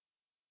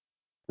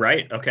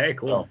 Right. Okay.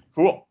 Cool. So,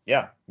 cool.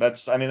 Yeah.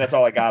 That's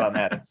all I got on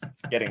that. It's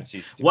getting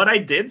season 2. What I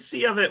did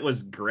see of it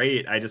was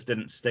great. I just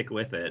didn't stick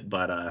with it,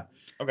 but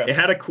okay. It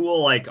had a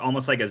cool, like,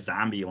 almost like a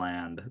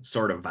Zombieland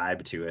sort of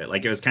vibe to it.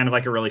 Like, it was kind of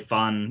like a really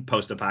fun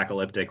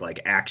post-apocalyptic,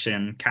 like,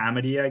 action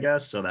comedy, I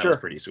guess. So that was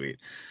pretty sweet.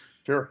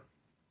 Sure.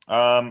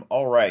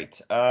 All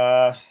right.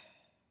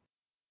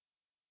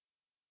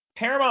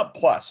 Paramount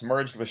Plus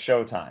merged with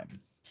Showtime.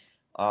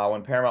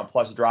 When Paramount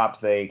Plus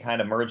dropped, they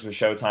kind of merged with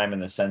Showtime in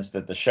the sense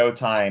that the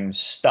Showtime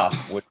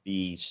stuff would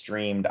be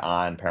streamed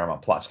on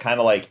Paramount Plus,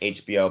 kind of like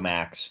HBO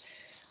Max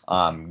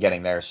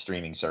getting their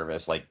streaming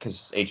service, like,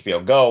 because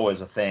HBO Go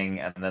was a thing,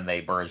 and then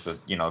they merged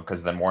with,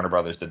 because then Warner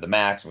Brothers did the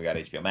Max, and we got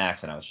HBO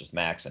Max, and now it's just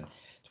Max, and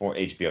it's more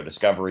HBO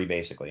Discovery,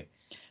 basically.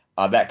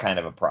 that kind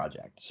of a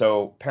project.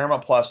 So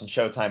Paramount Plus and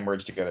Showtime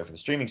merged together for the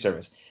streaming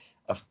service.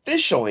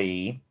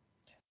 Officially,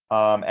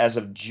 as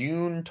of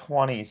June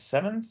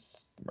 27th,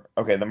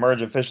 okay, the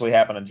merge officially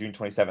happened on June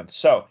 27th.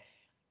 So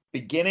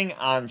beginning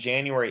on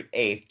January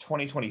 8th,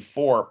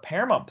 2024,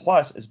 Paramount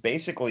Plus is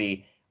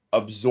basically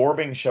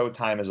absorbing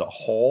Showtime as a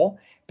whole,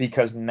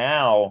 because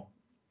now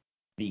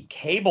the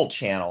cable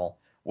channel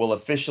will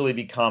officially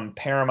become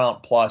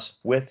Paramount Plus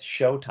with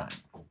Showtime.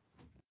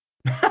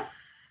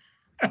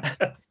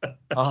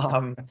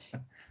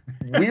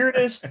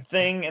 Weirdest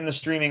thing in the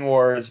streaming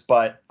wars,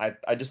 but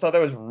I just thought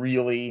that was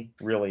really,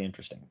 really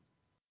interesting.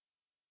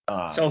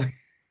 So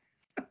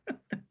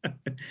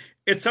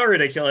it's so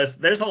ridiculous.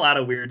 There's a lot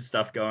of weird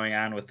stuff going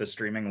on with the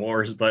streaming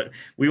wars, but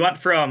we went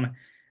from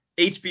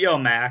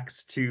HBO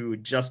Max to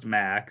just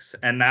Max,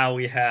 and now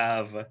we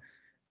have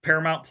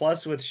Paramount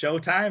Plus with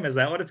Showtime. Is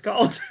that what it's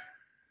called?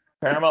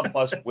 Paramount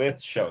Plus with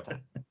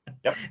Showtime.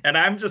 Yep. And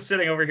I'm just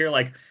sitting over here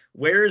like,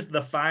 where's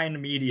the fine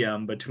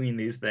medium between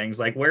these things?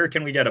 Like, where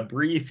can we get a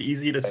brief,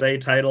 easy to say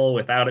title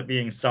without it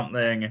being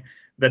something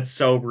that's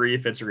so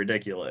brief it's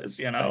ridiculous,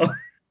 you know?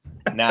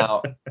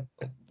 Now,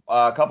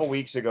 a couple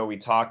weeks ago, we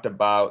talked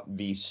about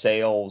the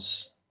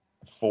sales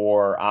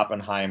for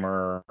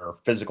Oppenheimer or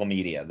physical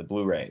media, the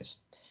Blu-rays.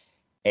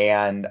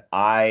 And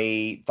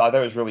I thought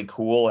that was really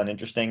cool and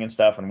interesting and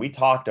stuff. And we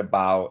talked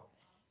about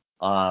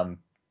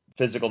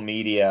physical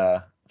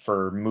media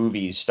for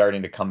movies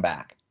starting to come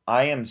back.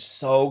 I am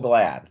so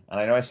glad, and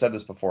I know I said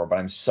this before, but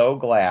I'm so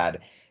glad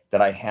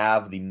that I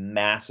have the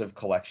massive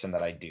collection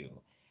that I do.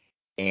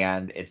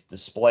 And it's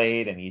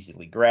displayed and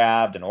easily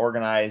grabbed and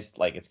organized.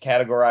 Like, it's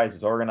categorized,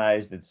 it's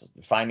organized, it's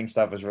finding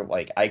stuff is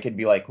like, I could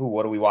be like, ooh,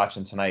 what are we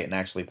watching tonight, and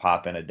actually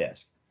pop in a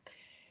disc.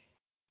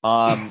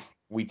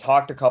 We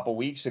talked a couple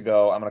weeks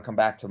ago. I'm going to come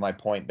back to my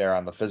point there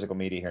on the physical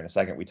media here in a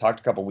second. We talked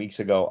a couple weeks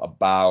ago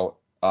about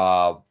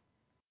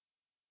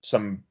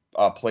some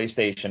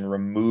PlayStation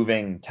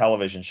removing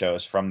television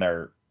shows from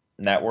their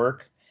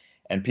network,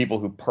 and people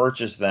who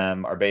purchase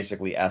them are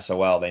basically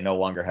SOL. They no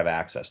longer have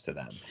access to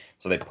them.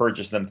 So they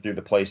purchase them through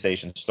the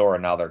PlayStation Store,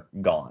 and now they're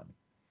gone.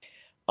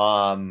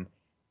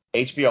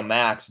 HBO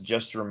Max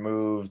just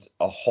removed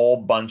a whole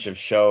bunch of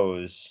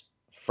shows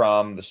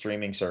from the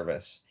streaming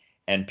service,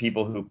 and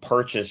people who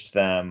purchased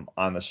them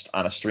on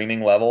a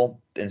streaming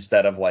level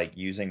instead of like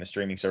using the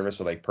streaming service,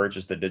 so they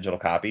purchased the digital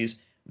copies,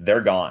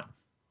 they're gone.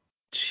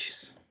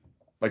 Jeez.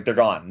 Like, they're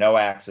gone. No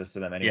access to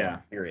them anymore. Yeah.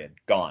 Period.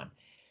 Gone.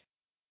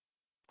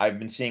 I've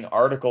been seeing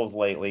articles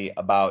lately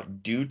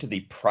about, due to the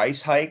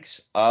price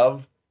hikes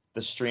of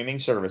the streaming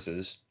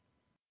services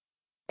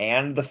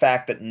and the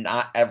fact that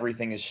not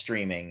everything is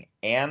streaming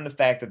and the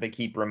fact that they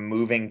keep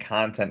removing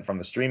content from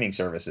the streaming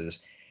services,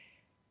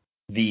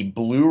 the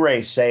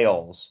Blu-ray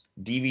sales,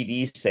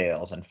 DVD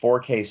sales, and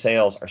 4K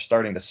sales are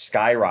starting to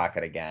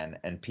skyrocket again,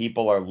 and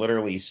people are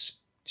literally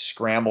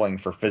scrambling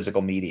for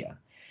physical media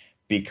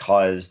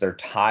because they're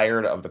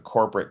tired of the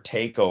corporate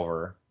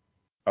takeover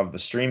of the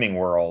streaming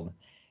world,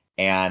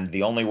 and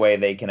the only way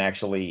they can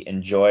actually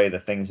enjoy the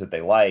things that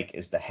they like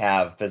is to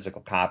have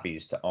physical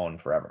copies to own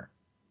forever.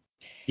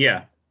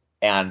 Yeah.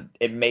 And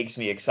it makes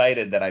me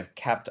excited that I've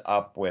kept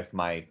up with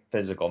my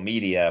physical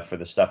media for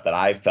the stuff that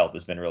I've felt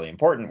has been really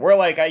important. Where,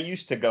 like, I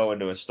used to go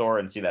into a store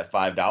and see that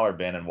 $5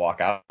 bin and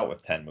walk out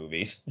with 10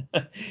 movies.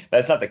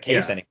 That's not the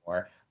case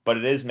anymore. But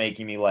it is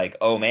making me like,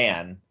 oh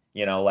man,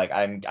 you know, like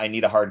I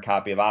need a hard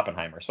copy of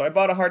Oppenheimer. So I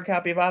bought a hard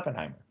copy of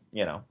Oppenheimer,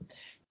 you know.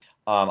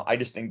 I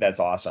just think that's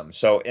awesome.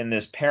 So in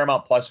this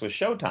Paramount Plus with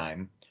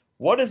Showtime,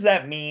 what does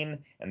that mean?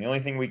 And the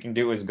only thing we can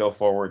do is go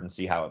forward and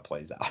see how it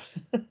plays out.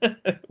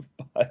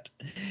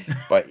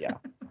 but yeah.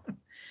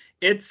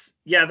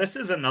 This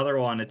is another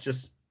one.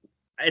 It's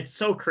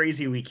so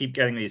crazy. We keep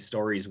getting these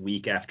stories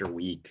week after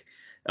week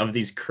of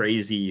these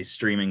crazy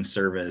streaming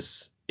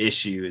service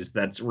issues.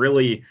 That's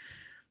really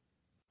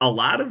a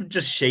lot of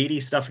just shady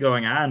stuff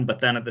going on. But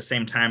then at the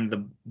same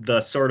time,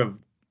 the sort of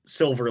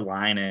silver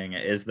lining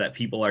is that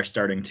people are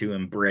starting to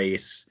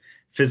embrace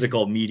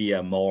physical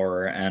media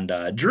more. And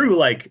Drew,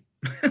 like,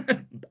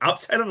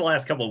 outside of the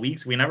last couple of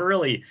weeks, we never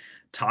really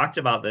talked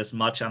about this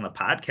much on the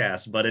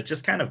podcast, but it's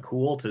just kind of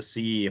cool to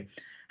see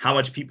how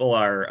much people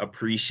are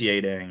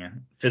appreciating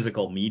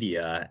physical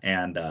media.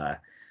 And I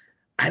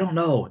don't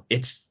know,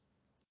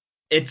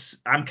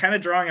 I'm kind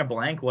of drawing a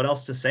blank what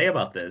else to say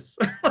about this.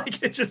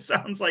 Like, it just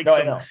sounds like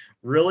some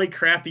really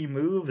crappy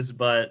moves,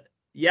 but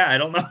yeah, I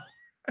don't know.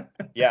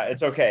 Yeah,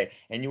 it's okay.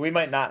 And we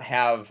might not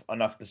have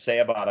enough to say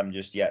about them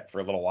just yet for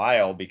a little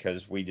while,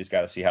 because we just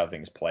got to see how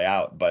things play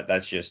out. But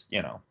that's just,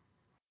 you know.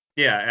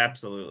 Yeah,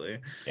 absolutely.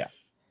 Yeah.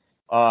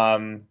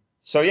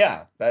 So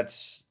yeah,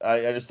 that's,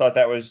 I just thought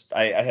that was,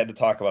 I had to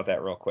talk about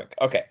that real quick.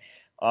 Okay.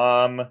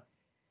 Warner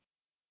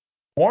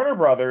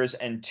Brothers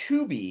and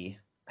Tubi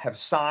have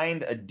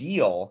signed a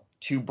deal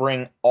to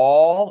bring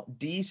all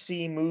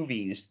DC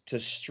movies to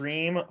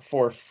stream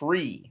for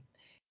free,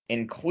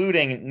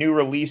 including new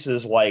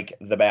releases like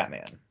The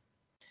Batman.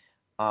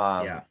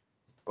 Yeah.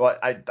 Well,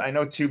 I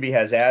know Tubi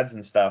has ads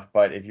and stuff,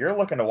 but if you're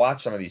looking to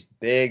watch some of these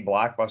big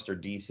blockbuster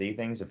DC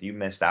things, if you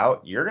missed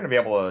out, you're going to be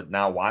able to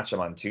now watch them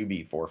on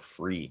Tubi for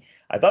free.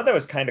 I thought that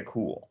was kind of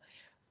cool.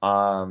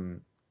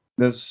 Um,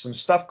 there's some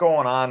stuff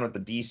going on with the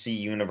DC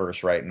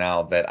universe right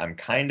now that I'm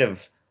kind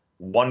of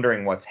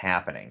wondering what's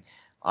happening.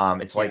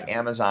 It's like Yeah.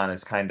 Amazon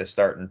is kind of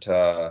starting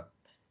to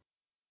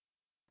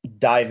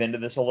dive into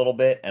this a little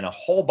bit, and a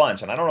whole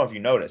bunch. And I don't know if you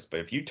noticed, but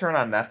if you turn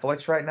on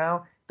Netflix right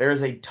now,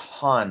 there's a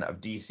ton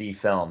of DC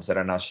films that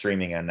are now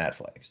streaming on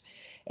Netflix.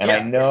 And I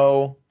Yeah.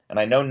 know and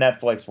I know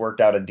Netflix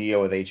worked out a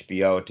deal with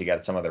HBO to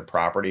get some of their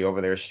property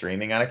over there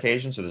streaming on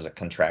occasion, so there's a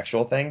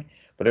contractual thing.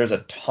 But there's a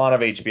ton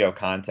of HBO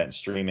content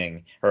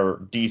streaming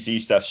or DC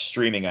stuff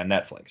streaming on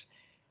Netflix.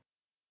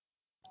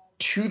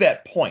 To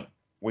that point,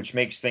 which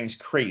makes things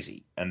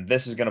crazy, and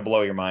this is going to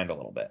blow your mind a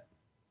little bit.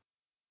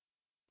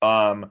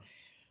 Um,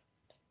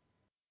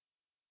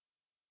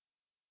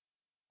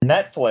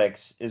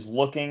 Netflix is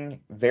looking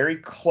very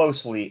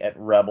closely at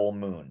Rebel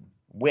Moon,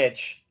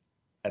 which,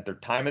 at the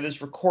time of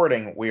this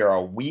recording, we are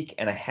a week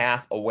and a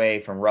half away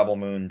from Rebel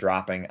Moon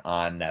dropping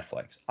on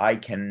Netflix. I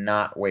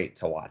cannot wait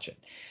to watch it.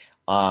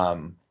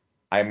 Um,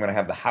 I'm going to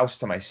have the house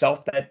to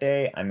myself that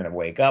day. I'm going to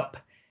wake up.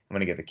 I'm going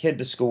to get the kid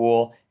to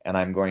school, and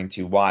I'm going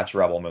to watch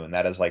Rebel Moon.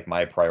 That is like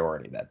my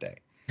priority that day.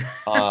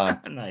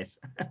 Nice.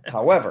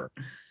 However,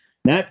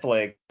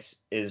 Netflix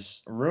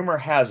is, rumor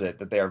has it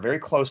that they are very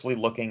closely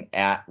looking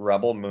at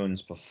Rebel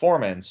Moon's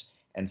performance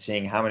and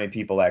seeing how many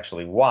people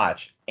actually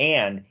watch.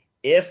 And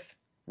if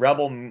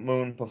Rebel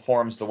Moon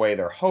performs the way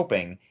they're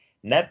hoping,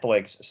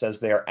 Netflix says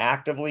they are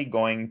actively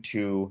going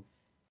to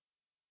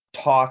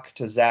talk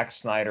to Zack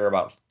Snyder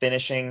about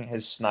finishing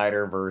his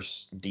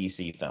Snyderverse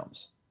DC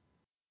films.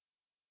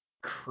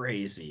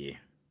 Crazy.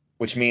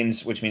 Which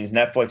means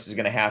Netflix is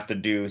going to have to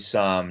do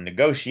some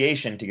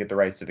negotiation to get the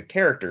rights to the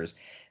characters.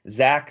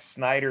 Zack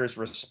Snyder's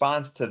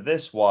response to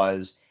this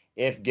was,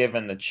 if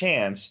given the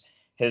chance,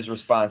 his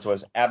response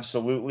was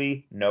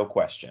absolutely no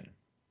question.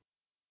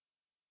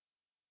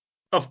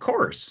 Of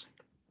course.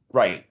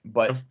 Right,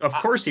 but Of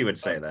course he would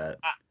say that.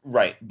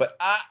 right, but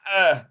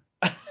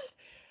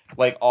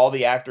like all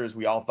the actors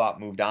we all thought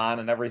moved on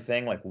and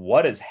everything, like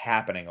what is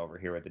happening over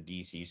here with the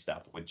DC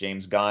stuff with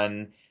James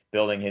Gunn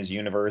building his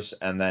universe,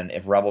 and then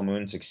if Rebel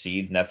Moon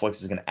succeeds,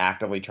 Netflix is going to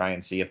actively try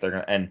and see if they're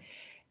going to,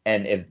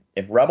 and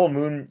if Rebel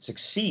Moon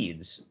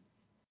succeeds,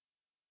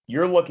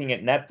 you're looking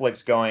at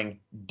Netflix going,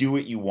 do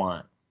what you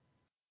want.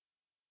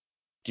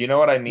 Do you know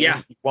what I mean?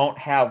 Yeah. You won't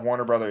have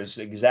Warner Brothers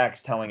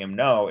execs telling him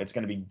no. It's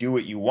going to be do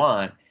what you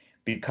want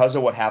because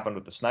of what happened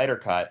with the Snyder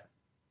Cut.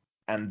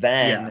 And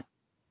then Yeah.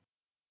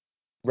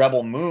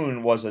 Rebel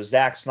Moon was a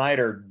Zack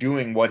Snyder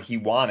doing what he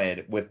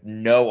wanted with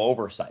no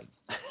oversight.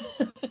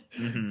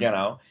 Hmm. You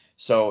know?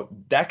 So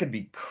that could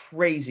be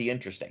crazy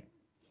interesting.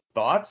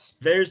 Thoughts?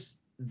 There's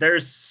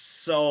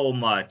so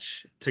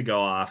much to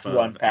go off To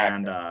of, unpack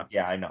and there.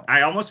 Yeah, I know.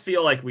 I almost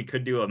feel like we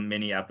could do a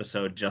mini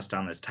episode just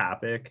on this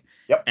topic.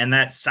 Yep. And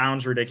that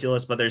sounds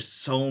ridiculous, but there's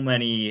so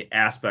many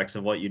aspects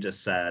of what you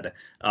just said.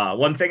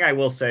 One thing I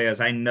will say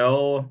is I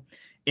know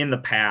in the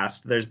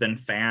past there's been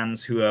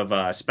fans who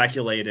have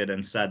speculated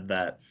and said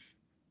that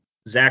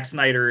Zack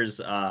Snyder's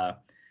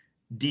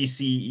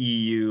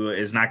DCEU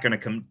is not going to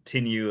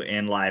continue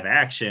in live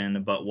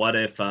action, but what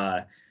if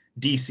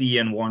DC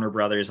and Warner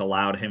Brothers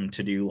allowed him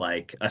to do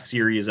like a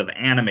series of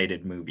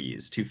animated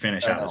movies to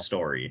finish I out a know.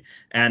 story?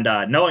 And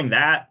knowing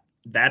that,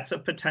 that's a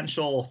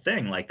potential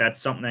thing. Like that's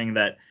something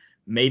that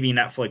maybe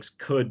Netflix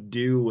could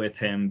do with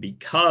him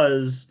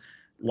because,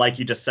 like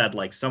you just said,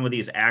 like some of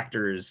these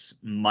actors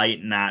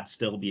might not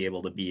still be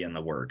able to be in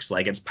the works.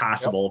 Like it's Yep.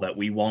 possible that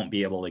we won't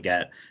be able to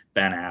get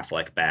Ben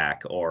Affleck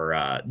back or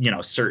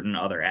certain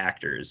other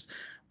actors.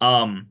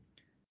 Um,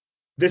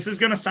 this is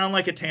going to sound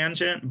like a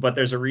tangent, but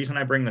there's a reason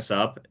I bring this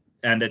up,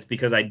 and it's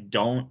because I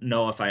don't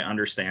know if I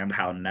understand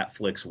how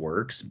Netflix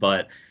works.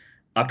 But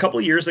a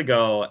couple years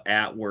ago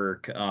at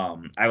work,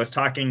 I was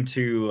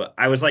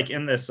like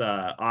in this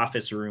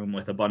office room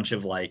with a bunch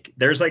of like,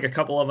 there's like a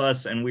couple of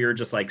us, and we were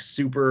just like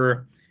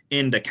super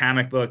into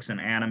comic books and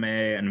anime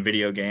and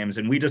video games,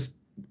 and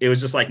it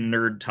was just like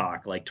nerd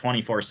talk, like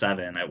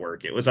 24/7 at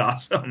work. It was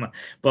awesome.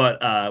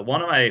 But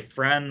one of my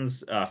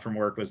friends from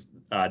work was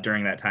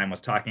during that time was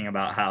talking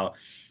about how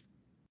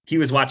he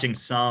was watching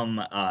some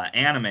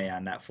anime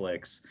on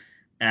Netflix,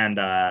 and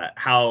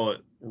how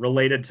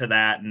related to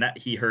that,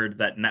 he heard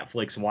that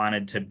Netflix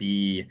wanted to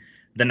be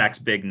the next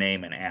big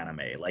name in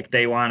anime. Like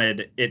they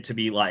wanted it to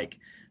be like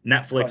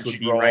Netflix would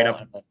be right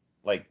Crunchyroll up. and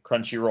like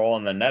Crunchyroll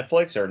and then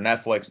Netflix, or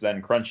Netflix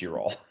then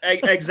Crunchyroll.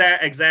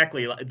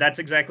 Exactly. That's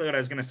exactly what I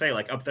was going to say.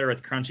 Like up there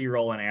with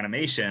Crunchyroll and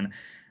animation.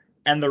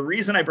 And the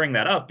reason I bring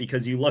that up,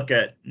 because you look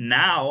at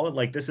now,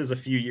 like this is a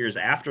few years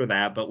after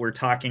that, but we're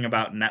talking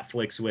about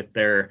Netflix with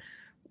their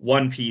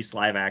One Piece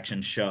live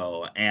action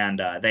show,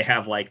 and they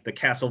have like the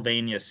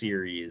Castlevania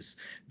series.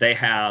 They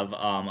have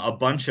a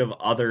bunch of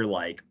other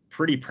like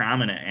pretty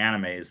prominent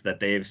animes that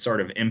they've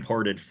sort of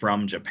imported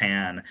from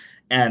Japan,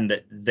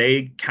 and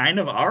they kind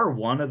of are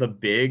one of the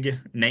big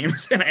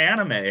names in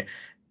anime.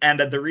 And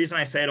the reason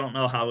I say I don't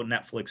know how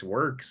Netflix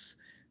works,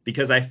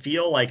 because I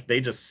feel like they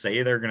just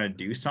say they're going to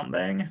do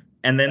something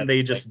and then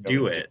they just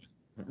do it.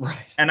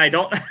 Right. And I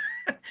don't,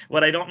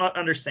 what I don't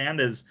understand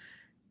is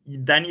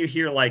then you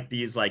hear like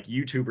these like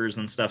YouTubers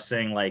and stuff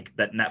saying like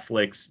that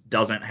Netflix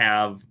doesn't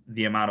have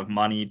the amount of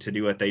money to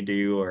do what they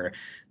do, or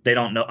they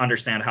don't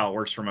understand how it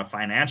works from a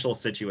financial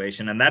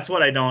situation. And that's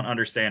what I don't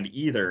understand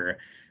either.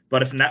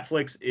 But if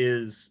Netflix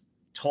is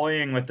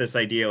toying with this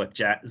idea with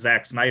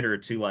Zack Snyder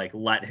to like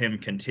let him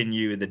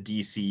continue the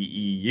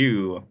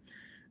DCEU,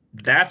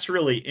 that's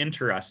really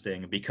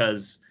interesting,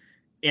 because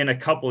in a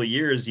couple of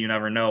years, you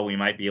never know, we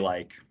might be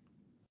like,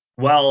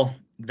 well,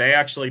 they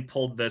actually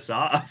pulled this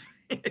off.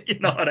 You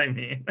know what I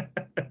mean?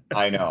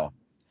 I know.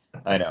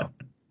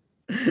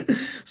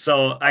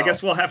 So I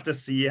guess we'll have to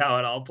see how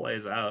it all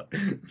plays out.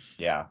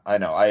 Yeah, I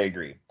know. I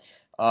agree.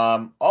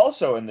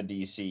 Also in the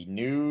DC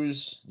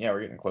news, yeah,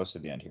 we're getting close to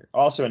the end here.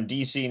 Also in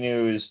DC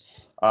news,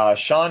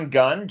 Sean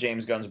Gunn,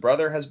 James Gunn's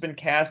brother, has been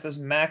cast as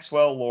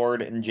Maxwell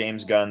Lord in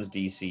James Gunn's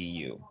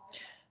DCU.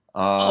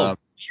 Weird.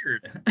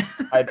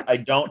 I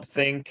don't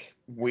think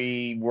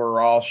we were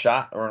all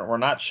shocked, or we're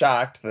not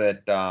shocked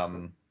that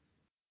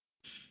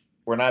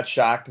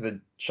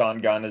Sean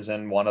Gunn is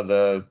in one of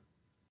the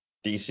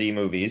DC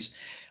movies,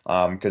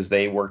 because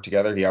they work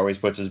together. He always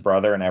puts his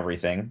brother in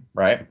everything,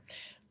 right?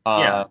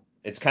 Yeah.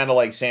 It's kind of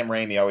like Sam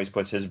Raimi always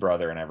puts his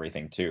brother in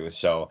everything too.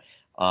 So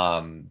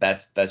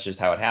that's just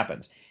how it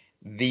happens.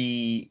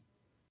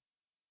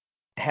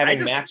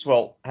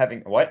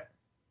 Having what?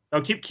 Oh,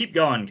 keep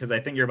going, because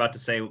I think you're about to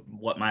say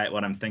what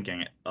I'm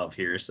thinking of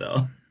here. So.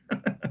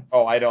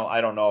 Oh, I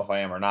don't know if I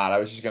am or not. I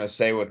was just gonna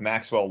say, with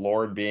Maxwell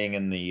Lord being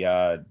in the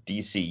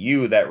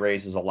DCU, that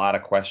raises a lot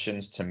of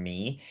questions to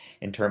me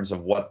in terms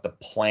of what the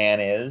plan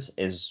is.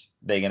 Is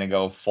they gonna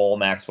go full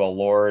Maxwell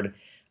Lord,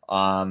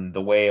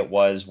 the way it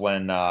was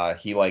when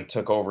he like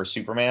took over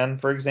Superman,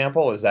 for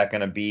example? Is that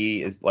gonna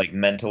be like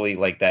mentally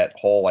like that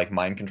whole like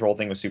mind control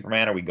thing with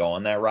Superman? Are we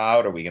going that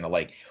route? Are we gonna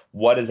like,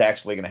 what is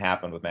actually gonna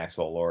happen with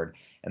Maxwell Lord?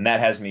 And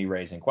that has me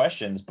raising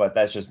questions, but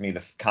that's just me,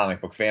 the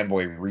comic book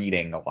fanboy,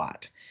 reading a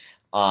lot.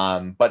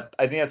 But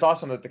I think that's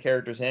awesome that the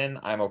character's in.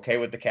 I'm okay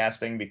with the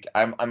casting.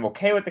 I'm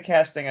okay with the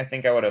casting. I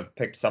think I would have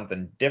picked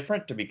something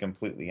different, to be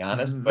completely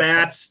honest.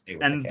 That's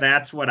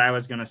what I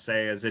was gonna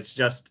say. Is it's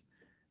just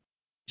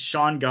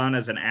Sean Gunn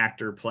as an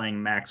actor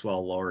playing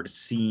Maxwell Lord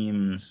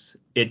seems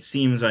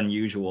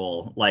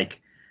unusual.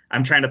 Like,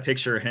 I'm trying to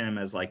picture him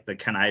as like the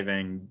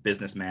conniving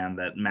businessman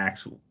that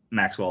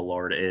Maxwell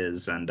Lord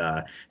is, and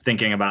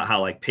thinking about how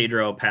like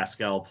Pedro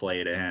Pascal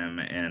played him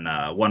in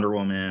Wonder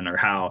Woman, or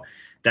how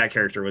that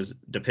character was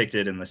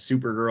depicted in the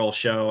Supergirl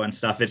show and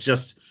stuff. It's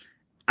just,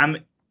 I'm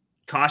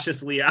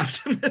cautiously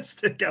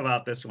optimistic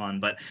about this one,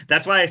 but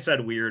that's why I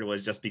said weird,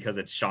 was just because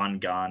it's Sean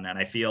Gunn, and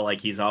I feel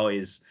like he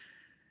always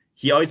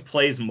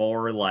plays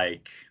more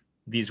like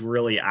these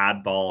really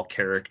oddball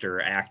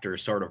character actor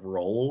sort of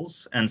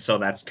roles, and so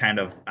that's kind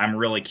of, I'm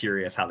really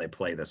curious how they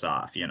play this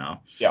off, you know?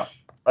 Yeah,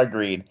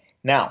 agreed.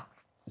 Now,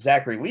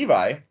 Zachary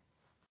Levi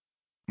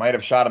might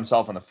have shot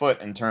himself in the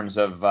foot in terms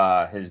of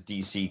his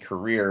DC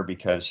career,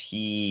 because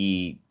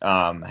he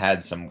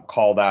had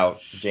called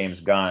out James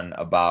Gunn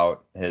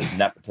about his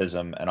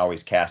nepotism and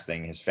always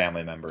casting his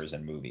family members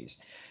in movies.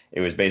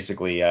 It was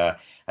basically, I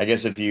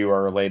guess if you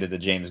are related to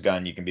James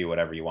Gunn, you can be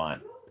whatever you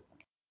want.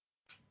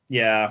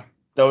 Yeah.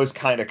 Those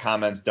kind of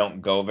comments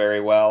don't go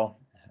very well.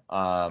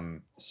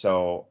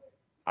 So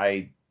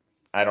I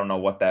don't know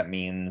what that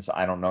means.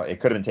 I don't know. It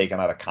could have been taken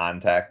out of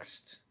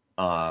context.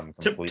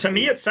 To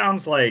me, it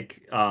sounds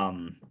like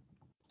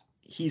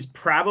he's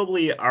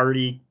probably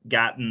already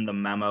gotten the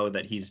memo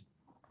that he's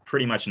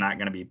pretty much not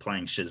going to be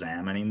playing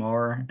Shazam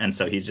anymore, and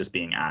so he's just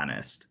being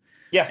honest.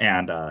 Yeah.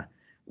 And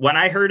when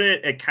I heard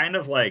it, it kind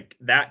of like,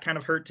 that kind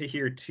of hurt to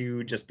hear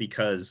too, just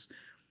because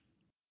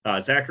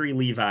Zachary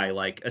Levi,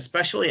 like,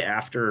 especially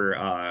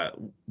after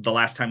the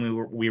last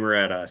time we were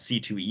at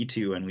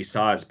C2E2 and we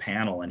saw his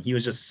panel, and he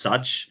was just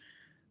such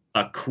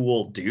a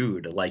cool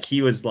dude. Like,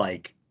 he was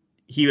like,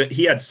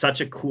 he had such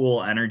a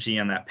cool energy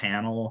in that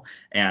panel.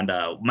 And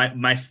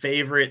my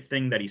favorite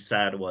thing that he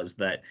said was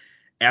that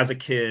as a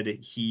kid,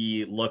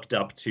 he looked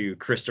up to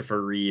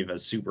Christopher Reeve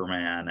as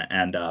Superman,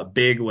 and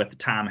Big with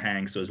Tom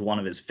Hanks was one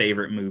of his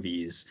favorite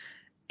movies.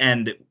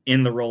 And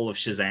in the role of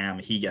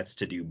Shazam, he gets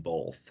to do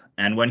both.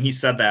 And when he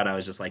said that, I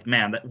was just like,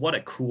 man, what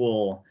a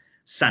cool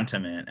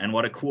sentiment, and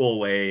what a cool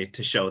way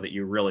to show that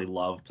you really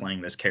love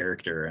playing this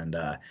character. And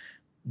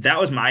that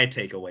was my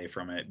takeaway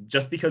from it.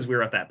 Just because we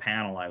were at that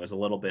panel, I was a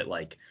little bit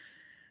like,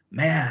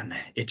 man,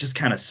 it just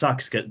kind of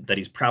sucks that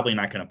he's probably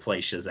not going to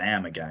play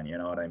Shazam again. You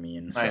know what I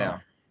mean? So. I know.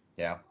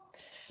 Yeah.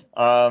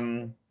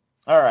 All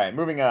right,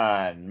 moving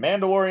on.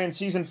 Mandalorian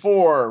season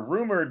 4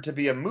 rumored to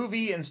be a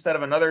movie instead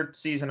of another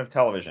season of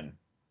television.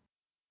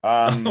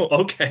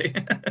 Okay.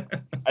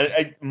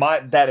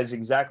 That is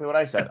exactly what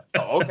I said.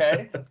 Oh,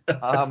 okay.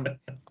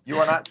 You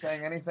are not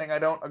saying anything I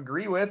don't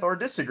agree with or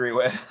disagree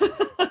with.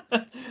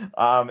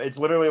 It's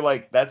literally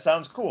like, that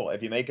sounds cool.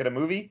 If you make it a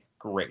movie,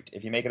 great.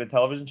 If you make it a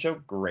television show,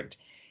 great.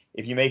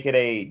 If you make it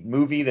a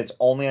movie that's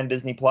only on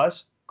Disney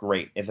Plus,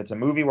 great. If it's a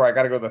movie where I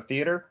got to go to the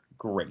theater,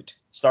 great.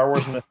 Star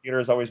Wars in the theater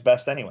is always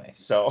best anyway.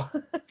 So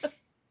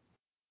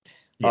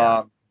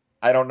Yeah.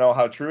 I don't know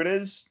how true it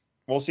is.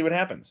 We'll see what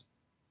happens.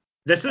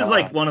 This is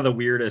like one of the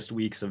weirdest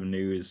weeks of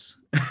news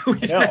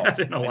we've know, had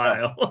in a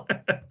while.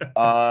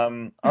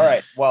 All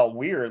right. Well,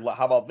 weird.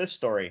 How about this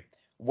story?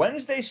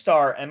 Wednesday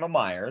star Emma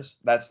Myers,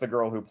 that's the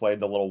girl who played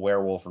the little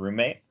werewolf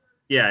roommate.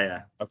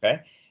 Yeah.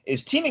 Okay.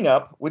 Is teaming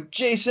up with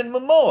Jason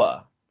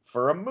Momoa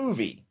for a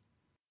movie.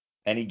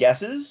 Any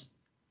guesses?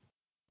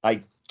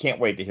 I can't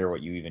wait to hear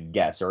what you even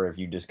guess, or if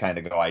you just kind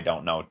of go, I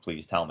don't know,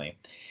 please tell me.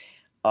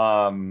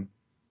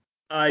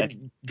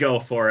 Go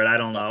for it. I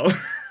don't know.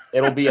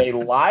 It'll be a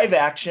live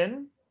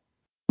action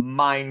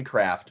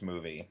Minecraft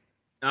movie.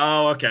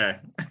 Oh, okay.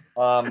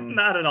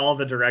 Not at all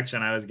the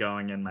direction I was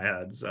going in my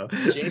head. So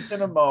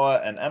Jason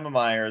Momoa and Emma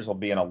Myers will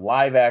be in a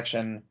live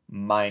action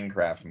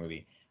Minecraft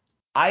movie.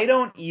 I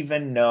don't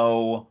even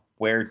know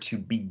where to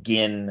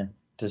begin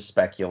to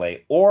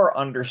speculate or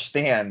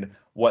understand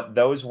what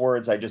those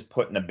words I just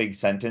put in a big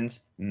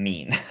sentence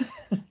mean.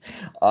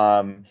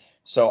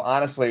 So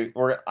honestly,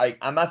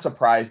 I'm not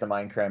surprised the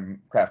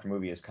Minecraft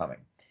movie is coming.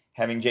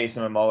 Having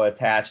Jason Momoa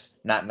attached,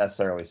 not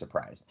necessarily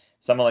surprised.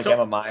 Someone like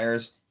Emma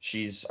Myers,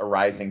 she's a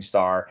rising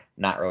star,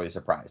 not really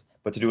surprised.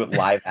 But to do it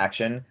live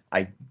action,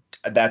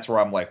 that's where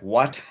I'm like,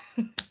 what?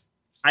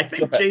 I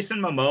think Jason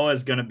Momoa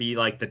is going to be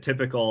like the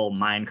typical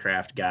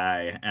Minecraft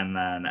guy, and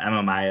then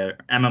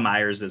Emma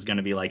Myers is going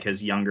to be like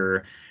his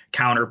younger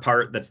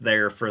counterpart that's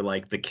there for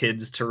like the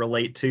kids to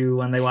relate to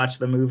when they watch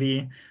the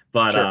movie.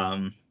 But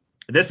sure.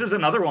 This is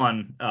another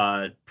one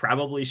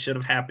probably should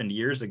have happened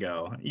years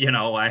ago.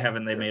 Why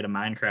haven't they made a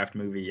Minecraft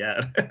movie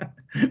yet?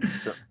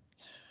 Sure.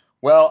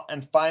 Well,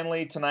 and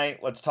finally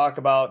tonight, let's talk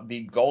about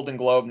the Golden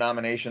Globe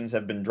nominations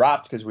have been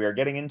dropped because we are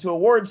getting into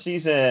award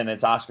season.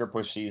 It's Oscar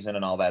push season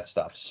and all that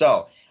stuff.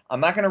 So I'm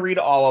not going to read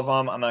all of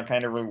them. I'm going to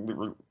kind of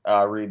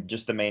read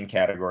just the main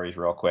categories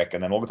real quick,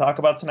 and then we'll talk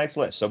about tonight's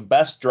list. So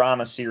Best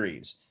Drama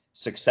Series,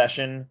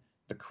 Succession,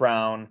 The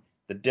Crown,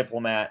 The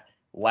Diplomat,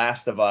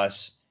 Last of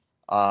Us,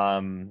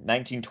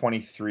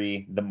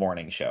 1923, The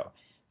Morning Show.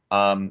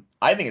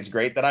 I think it's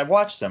great that I've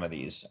watched some of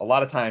these. A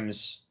lot of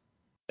times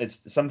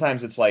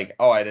sometimes it's like,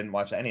 oh, I didn't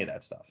watch any of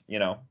that stuff,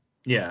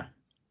 Yeah.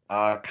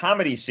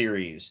 Comedy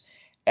series,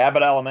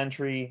 Abbott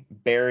Elementary,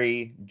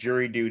 Barry,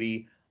 Jury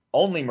Duty,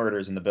 Only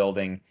Murders in the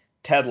Building,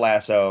 Ted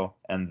Lasso,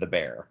 and The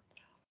Bear.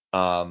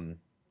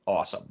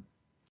 Awesome.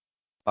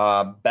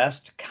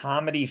 Best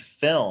comedy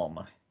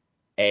film,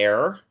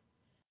 Air,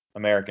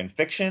 American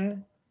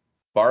Fiction,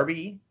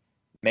 Barbie,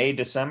 May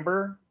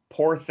December,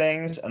 Poor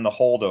Things, and The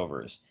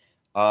Holdovers.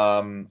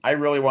 I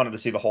really wanted to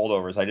see The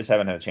Holdovers. I just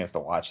haven't had a chance to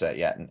watch that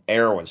yet. And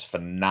Air was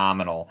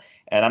phenomenal.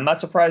 And I'm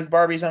not surprised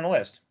Barbie's on the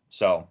list.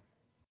 So.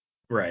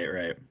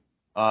 Right.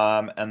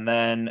 And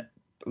then,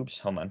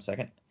 hold on a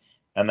second.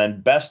 And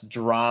then Best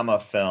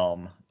Drama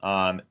Film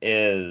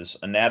is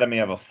Anatomy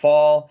of a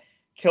Fall,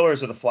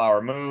 Killers of the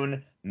Flower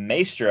Moon,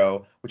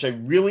 Maestro, which I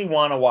really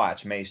want to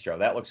watch. Maestro.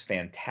 That looks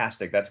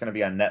fantastic. That's going to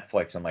be on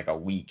Netflix in like a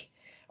week,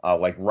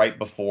 like right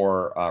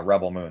before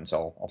Rebel Moon.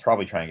 So I'll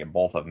probably try and get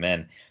both of them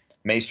in.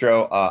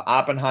 Maestro,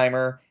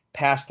 Oppenheimer,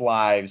 Past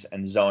Lives,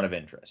 and Zone of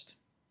Interest.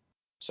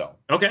 So.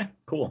 Okay,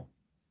 cool.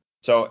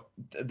 So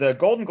the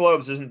Golden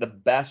Globes isn't the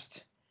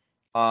best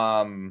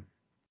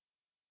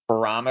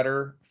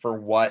barometer for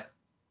what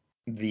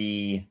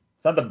it's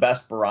not the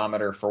best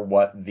barometer for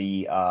what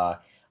the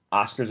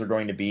Oscars are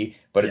going to be,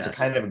 but it's a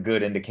kind of a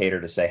good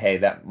indicator to say, hey,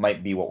 that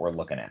might be what we're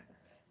looking at.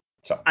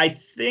 So I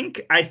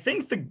think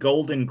the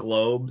Golden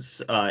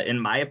Globes, in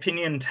my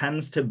opinion,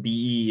 tends to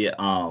be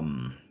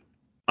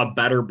a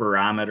better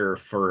barometer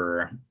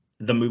for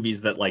the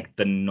movies that like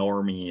the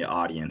normie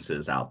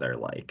audiences out there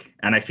like.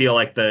 And I feel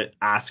like the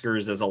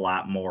Oscars is a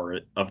lot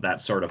more of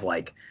that sort of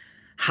like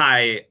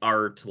high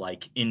art,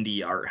 like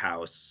indie art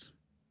house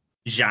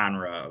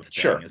genre of things.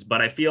 Sure.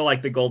 But I feel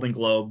like the Golden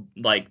Globe,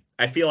 like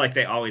I feel like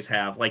they always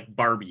have like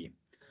Barbie,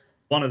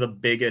 one of the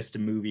biggest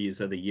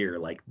movies of the year.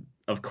 Like,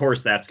 of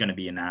course that's going to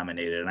be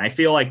nominated. And I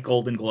feel like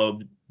Golden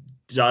Globe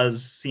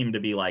does seem to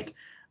be like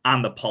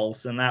on the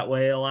pulse in that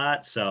way a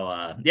lot.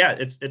 So yeah,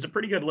 it's a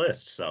pretty good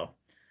list. So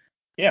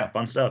yeah,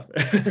 fun stuff.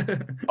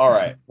 All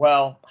right.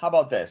 Well, how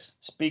about this?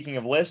 Speaking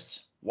of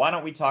lists, why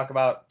don't we talk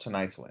about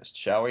tonight's list,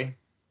 shall we?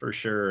 For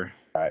sure.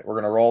 All right, we're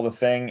going to roll the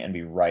thing and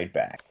be right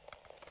back.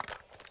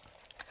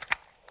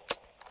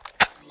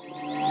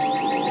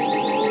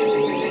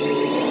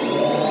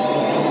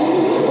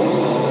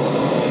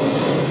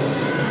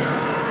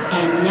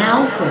 And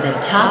now for the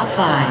top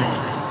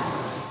 5.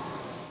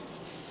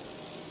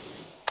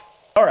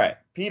 All right,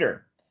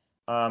 Peter.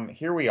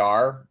 Here we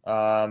are.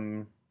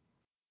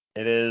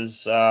 It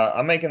is.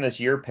 I'm making this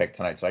your pick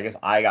tonight, so I guess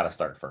I got to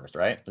start first,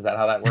 right? Is that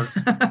how that works?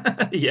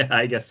 Yeah,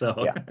 I guess so.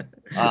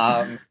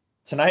 Yeah.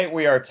 Tonight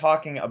we are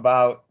talking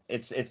about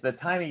it's the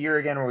time of year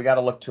again where we got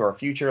to look to our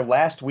future.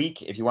 Last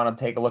week, if you want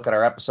to take a look at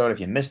our episode, if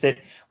you missed it,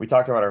 we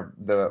talked about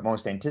the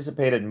most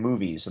anticipated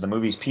movies. So the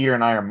movies Peter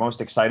and I are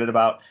most excited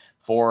about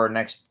for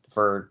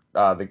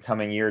the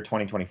coming year,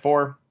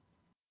 2024.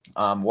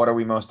 What are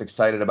we most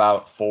excited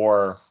about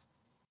for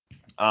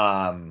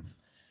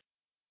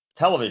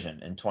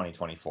television in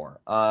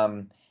 2024?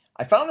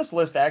 I found this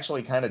list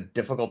actually kind of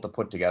difficult to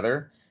put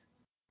together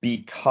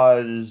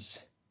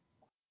because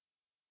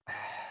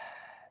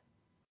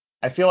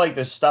I feel like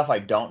there's stuff I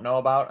don't know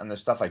about and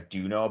there's stuff I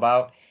do know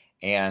about,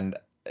 and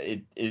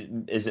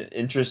is it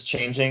interest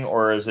changing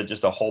or is it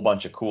just a whole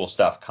bunch of cool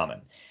stuff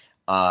coming?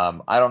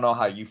 I don't know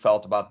how you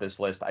felt about this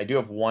list. I do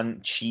have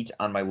one cheat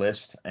on my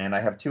list and I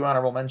have two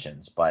honorable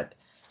mentions, but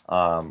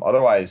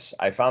otherwise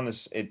I found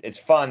it's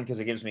fun because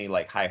it gives me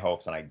like high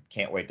hopes and I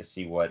can't wait to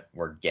see what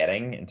we're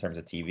getting in terms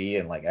of TV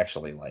and like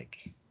actually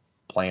like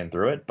playing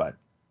through it,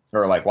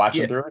 or like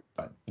watching through it.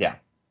 But yeah.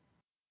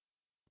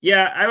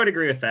 Yeah, I would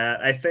agree with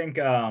that. I think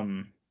I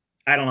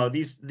don't know,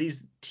 these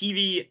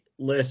TV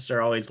lists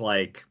are always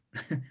like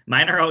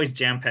mine are always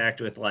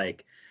jam-packed with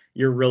like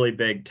your really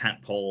big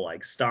tentpole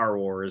like Star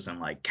Wars and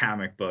like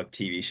comic book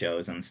TV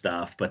shows and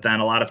stuff. But then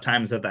a lot of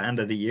times at the end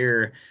of the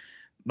year,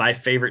 my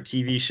favorite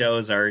TV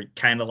shows are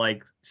kind of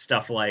like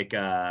stuff like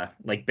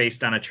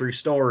based on a true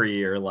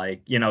story or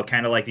like,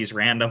 kind of like these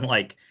random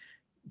like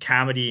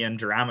comedy and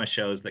drama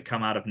shows that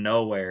come out of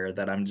nowhere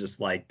that I'm just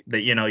like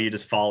that you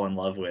just fall in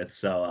love with.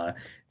 So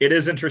it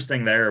is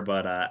interesting there,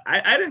 but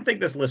I didn't think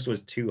this list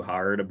was too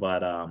hard,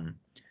 but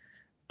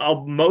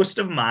most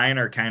of mine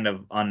are kind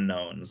of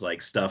unknowns,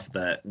 like stuff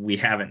that we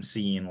haven't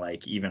seen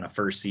like even a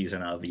first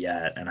season of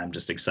yet, and I'm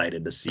just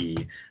excited to see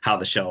how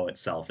the show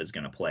itself is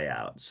going to play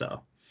out.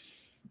 So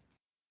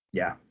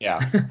yeah.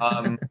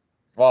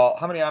 Well,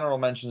 how many honorable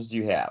mentions do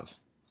you have?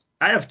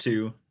 I have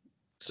two.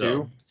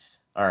 Two?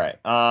 All right.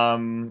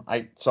 I'm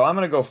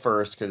gonna go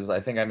first because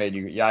I think I made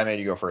you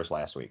go first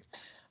last week.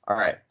 All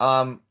right.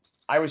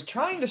 I was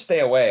trying to stay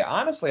away.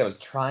 Honestly, I was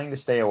trying to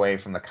stay away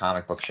from the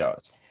comic book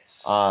shows.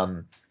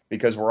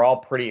 Because we're all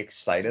pretty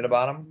excited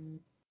about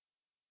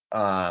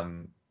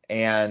them.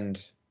 And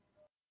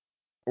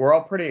we're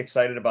all pretty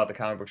excited about the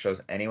comic book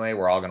shows anyway.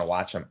 We're all gonna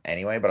watch them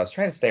anyway, but I was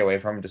trying to stay away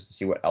from them just to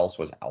see what else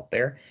was out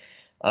there.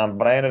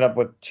 But I ended up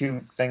with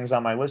two things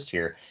on my list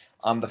here.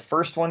 The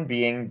first one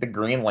being the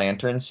Green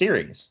Lantern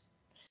series.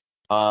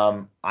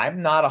 I'm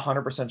not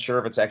 100% sure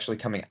if it's actually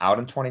coming out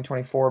in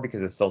 2024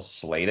 because it's still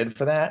slated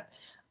for that.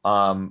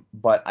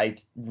 But I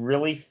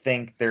really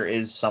think there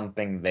is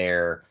something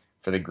there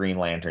for the Green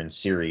Lantern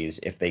series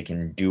if they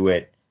can do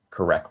it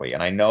correctly.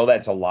 And I know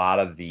that's a lot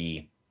of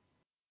the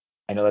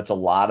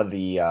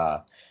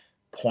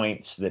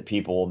points that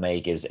people will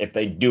make is if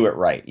they do it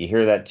right. You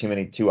hear that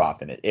too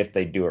often, if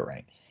they do it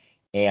right.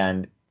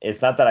 And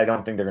it's not that I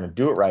don't think they're going to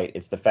do it right.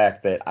 It's the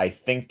fact that I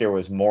think there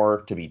was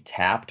more to be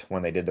tapped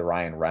when they did the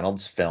Ryan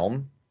Reynolds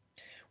film,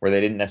 where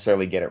they didn't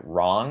necessarily get it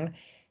wrong.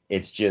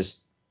 It's just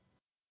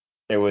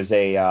it was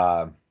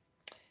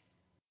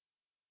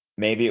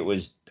maybe it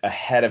was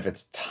ahead of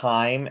its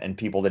time and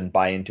people didn't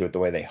buy into it the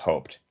way they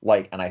hoped.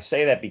 And I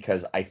say that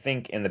because I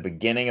think in the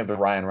beginning of the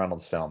Ryan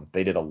Reynolds film,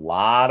 they did a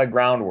lot of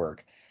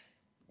groundwork,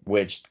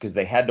 because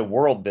they had to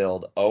world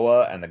build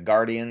Oa and the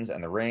Guardians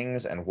and the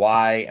rings and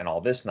why and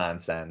all this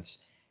nonsense.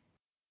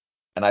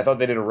 And I thought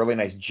they did a really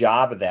nice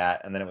job of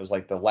that. And then it was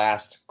like the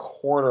last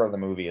quarter of the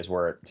movie is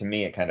where, to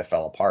me, it kind of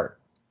fell apart.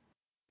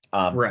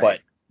 Right.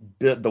 But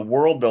the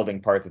world building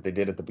part that they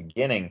did at the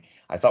beginning,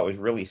 I thought was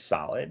really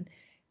solid.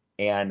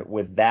 And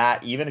with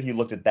that, even if you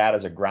looked at that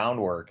as a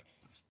groundwork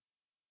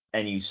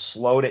and you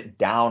slowed it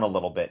down a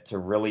little bit to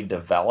really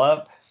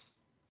develop,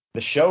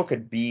 the show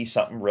could be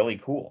something really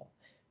cool.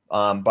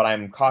 But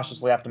I'm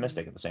cautiously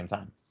optimistic at the same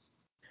time.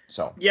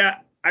 So yeah,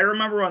 I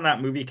remember when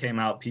that movie came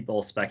out,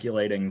 people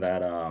speculating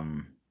that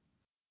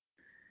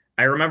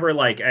I remember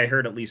like I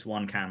heard at least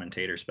one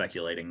commentator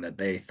speculating that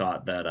they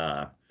thought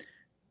that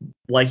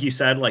like you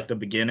said, like the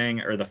beginning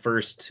or the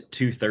first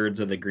 2/3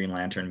 of the Green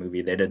Lantern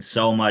movie, they did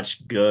so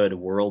much good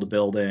world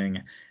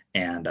building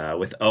and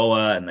with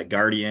Oa and the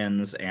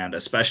Guardians and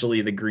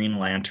especially the Green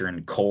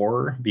Lantern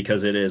Corps,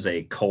 because it is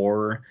a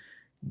core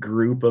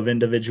group of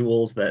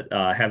individuals that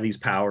have these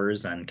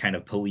powers and kind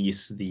of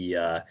police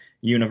the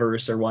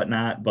universe or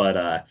whatnot.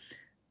 But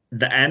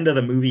the end of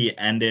the movie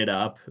ended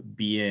up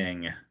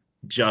being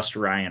just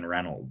Ryan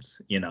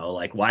Reynolds.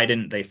 Like why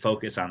didn't they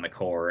focus on the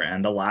core?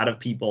 And a lot of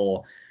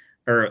people,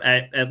 or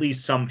at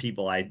least some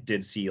people I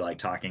did see like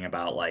talking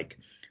about like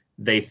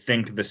they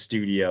think the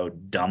studio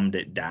dumbed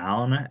it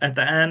down at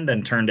the end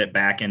and turned it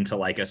back into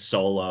like a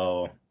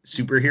solo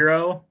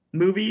superhero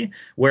movie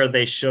where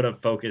they should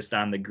have focused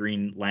on the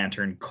Green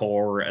Lantern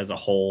Corps as a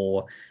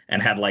whole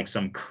and had like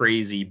some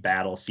crazy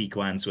battle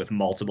sequence with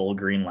multiple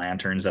Green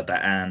Lanterns at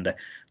the end.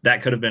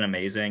 That could have been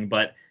amazing.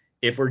 But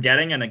if we're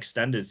getting an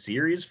extended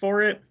series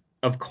for it,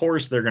 of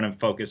course they're going to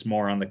focus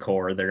more on the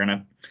core. They're going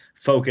to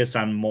focus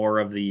on more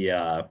of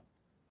the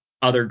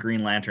other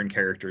Green Lantern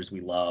characters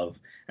we love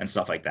and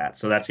stuff like that.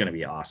 So that's going to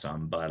be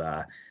awesome.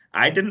 But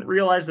I didn't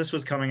realize this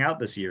was coming out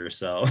this year,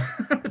 so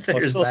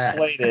there's it's still that.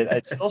 slated.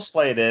 It's still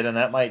slated, and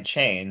that might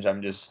change.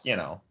 I'm just,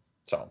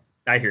 so.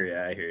 I hear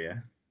you.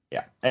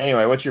 Yeah.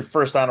 Anyway, what's your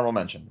first honorable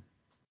mention?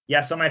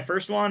 Yeah, so my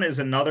first one is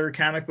another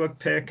comic book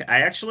pick.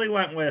 I actually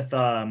went with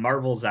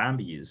Marvel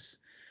Zombies.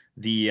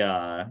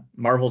 the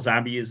Marvel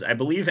Zombies, I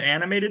believe,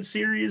 animated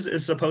series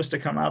is supposed to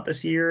come out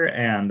this year,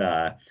 and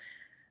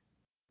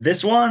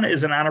this one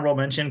is an honorable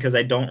mention because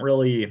I don't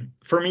really,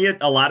 for me,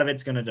 a lot of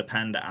it's going to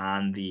depend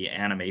on the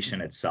animation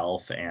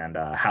itself and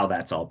how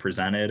that's all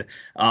presented.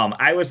 I'm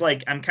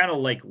kind of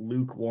like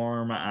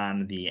lukewarm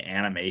on the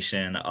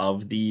animation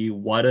of the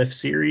What If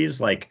series.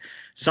 Like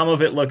some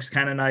of it looks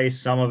kind of nice,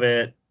 some of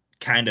it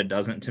kind of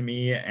doesn't to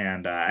me,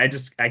 and I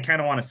kind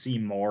of want to see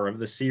more of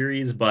the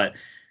series, but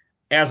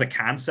as a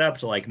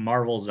concept, like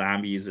Marvel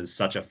Zombies is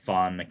such a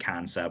fun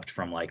concept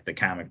from like the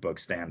comic book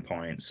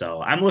standpoint.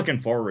 So I'm looking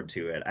forward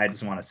to it. I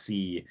just want to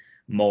see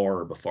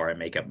more before I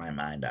make up my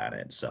mind on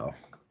it. So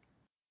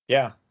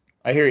Yeah,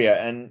 I hear you.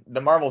 And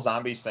the Marvel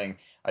Zombies thing,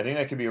 I think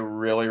that could be a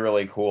really,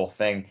 really cool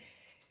thing.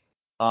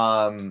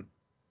 Um,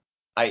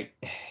 I,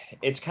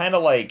 it's kind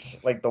of like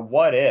the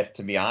What If,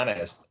 to be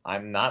honest,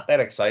 I'm not that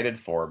excited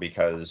for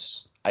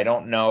because I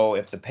don't know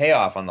if the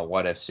payoff on the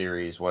What If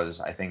series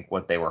was, I think,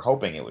 what they were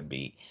hoping it would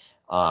be.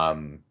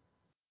 Um,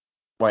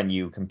 when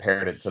you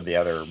compared it to the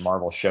other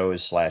Marvel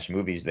shows slash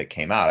movies that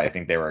came out, I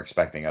think they were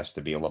expecting us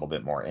to be a little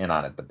bit more in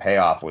on it. The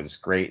payoff was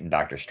great in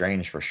Doctor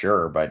Strange for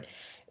sure, but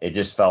it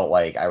just felt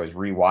like I was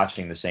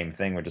rewatching the same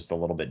thing with just a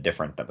little bit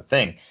different of a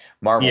thing.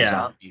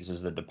 yeah.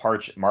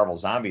 Marvel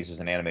Zombies as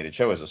an animated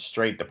show is a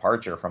straight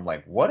departure from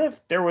like, what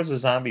if there was a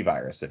zombie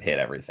virus that hit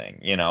everything,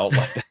 you know?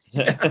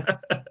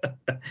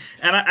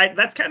 And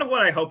that's kind of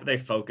what I hope they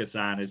focus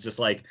on is just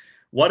like,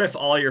 what if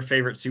all your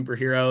favorite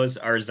superheroes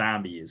are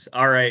zombies?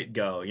 All right,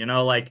 go.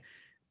 Like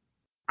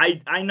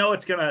I know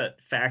it's gonna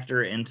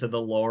factor into the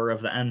lore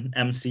of the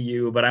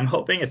MCU, but I'm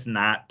hoping it's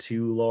not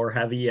too lore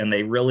heavy and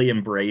they really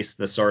embrace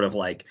the sort of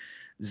like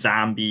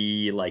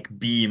zombie like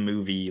B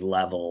movie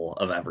level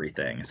of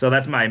everything. So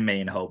that's my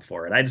main hope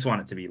for it. I just want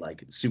it to be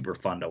like super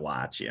fun to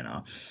watch.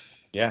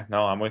 Yeah,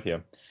 no, I'm with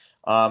you.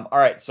 All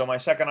right, so my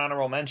second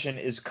honorable mention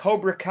is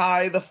Cobra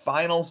Kai, the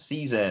final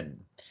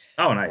season.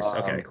 Oh, nice.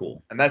 Okay,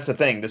 cool. And that's the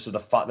thing. This is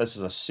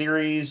a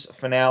series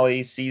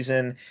finale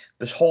season.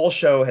 This whole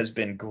show has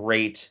been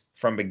great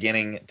from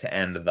beginning to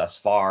end thus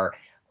far.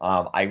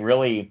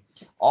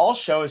 All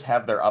shows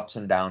have their ups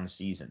and down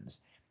seasons.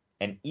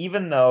 And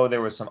even though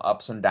there was some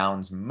ups and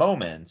downs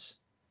moments,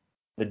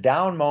 the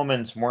down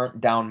moments weren't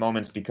down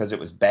moments because it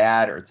was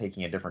bad or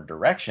taking a different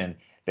direction.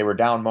 They were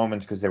down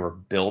moments because they were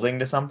building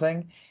to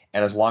something.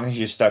 And as long as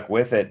you stuck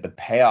with it, the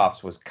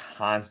payoffs was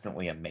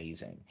constantly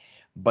amazing.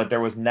 But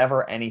there was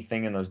never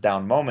anything in those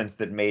down moments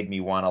that made me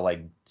want to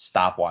like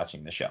stop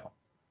watching the show.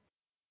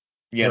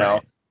 You know?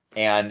 Right.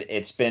 And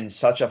it's been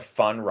such a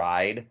fun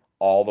ride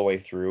all the way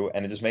through,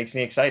 and it just makes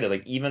me excited.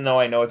 Like even though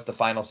I know it's the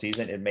final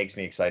season, it makes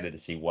me excited to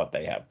see what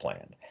they have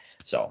planned.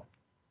 So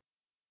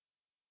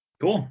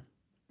Cool.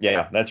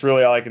 yeah, that's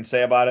really all I can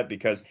say about it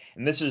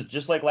and this is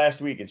just like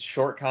last week, it's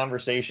short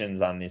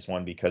conversations on this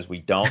one because we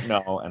don't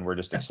know and we're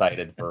just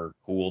excited for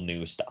cool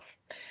new stuff.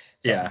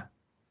 So, Yeah.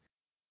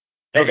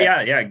 okay.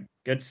 Yeah,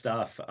 good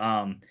stuff.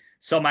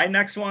 So my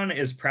next one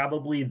is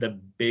probably the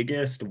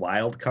biggest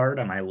wild card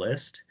on my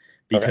list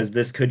Okay. because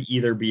this could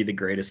either be the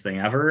greatest thing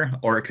ever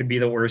or it could be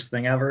the worst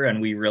thing ever,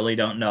 and we really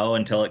don't know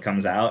until it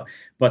comes out.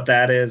 But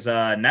that is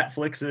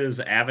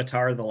Netflix's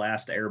Avatar: The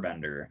Last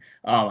Airbender.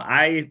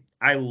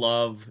 I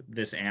love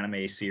this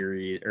anime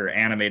series or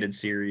animated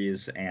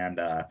series, and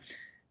the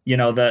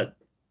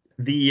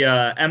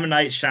M.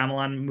 Night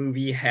Shyamalan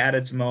movie had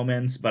its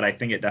moments, but I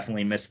think it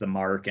definitely missed the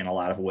mark in a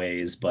lot of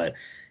ways. But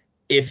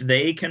if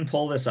they can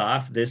pull this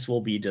off, this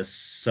will be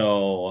just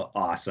so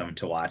awesome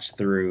to watch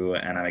through.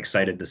 And I'm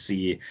excited to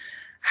see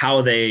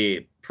how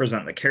they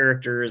present the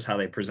characters, how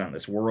they present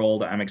this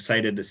world. I'm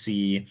excited to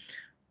see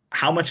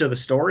how much of the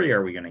story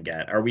are we going to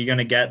get? Are we going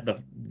to get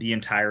the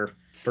entire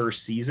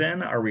first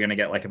season? Are we going to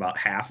get like about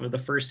half of the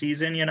first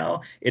season?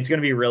 It's going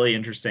to be really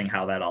interesting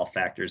how that all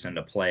factors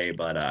into play.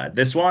 But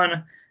this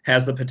one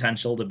has the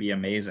potential to be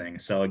amazing.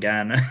 So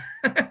again,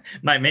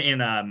 my main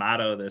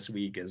motto this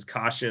week is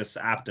cautious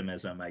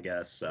optimism, I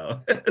guess.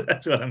 So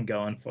that's what I'm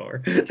going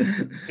for. I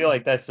feel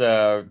like that's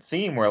a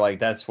theme where like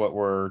that's what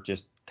we're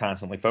just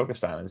constantly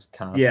focused on is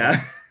constant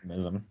Yeah.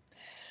 optimism.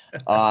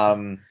 All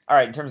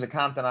right, in terms of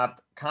constant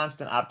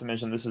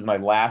optimism, this is my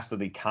last of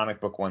the comic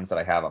book ones that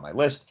I have on my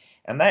list,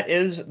 and that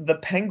is the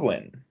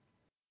Penguin.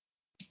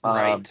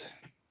 Right.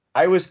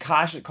 I was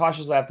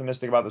cautiously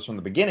optimistic about this from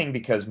the beginning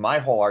because my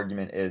whole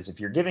argument is if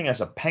you're giving us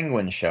a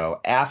Penguin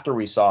show after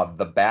we saw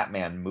the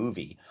Batman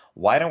movie,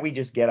 why don't we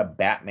just get a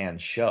Batman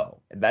show?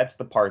 That's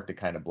the part that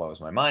kind of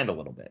blows my mind a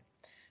little bit.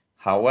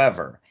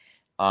 However,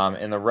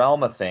 in the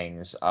realm of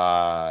things,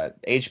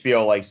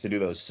 HBO likes to do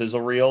those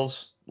sizzle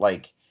reels.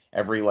 Like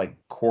every like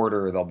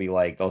quarter, they'll be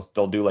like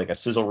they'll do like a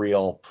sizzle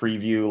reel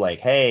preview, like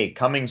hey,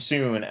 coming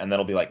soon, and then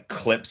it'll be like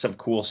clips of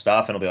cool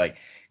stuff, and it'll be like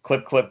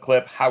clip, clip,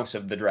 clip, House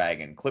of the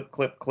Dragon, clip,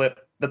 clip,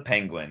 clip, The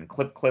Penguin,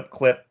 clip, clip,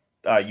 clip,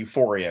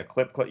 Euphoria,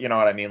 clip, clip. You know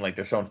what I mean? Like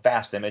they're showing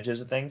fast images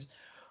of things.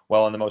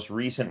 Well, in the most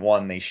recent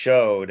one, they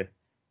showed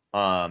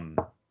um,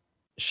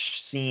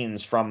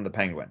 scenes from The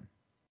Penguin,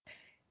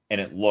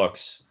 and it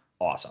looks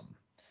awesome.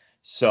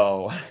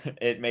 So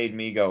it made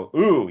me go,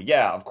 ooh,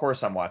 yeah, of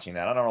course I'm watching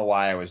that. I don't know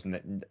why I was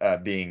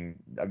being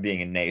a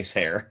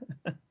naysayer.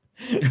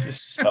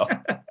 So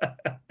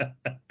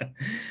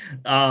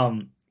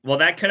Well,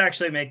 that could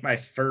actually make my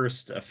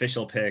first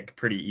official pick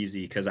pretty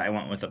easy because I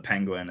went with a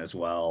penguin as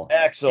well. And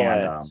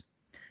excellent.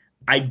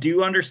 I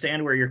do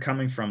understand where you're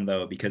coming from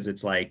though, because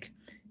it's like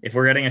if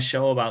we're getting a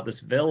show about this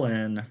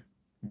villain,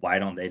 why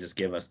don't they just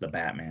give us the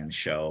Batman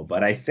show?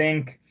 But I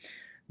think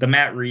the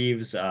Matt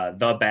Reeves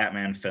the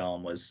Batman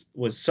film was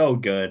so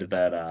good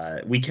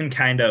that we can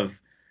kind of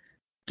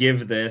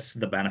give this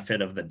the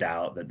benefit of the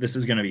doubt that this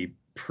is going to be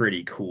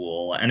pretty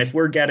cool. And if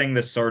we're getting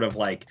this sort of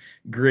like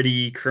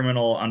gritty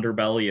criminal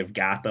underbelly of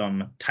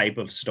Gotham type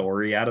of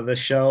story out of this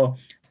show,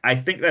 I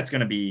think that's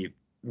going to be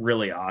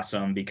really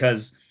awesome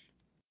because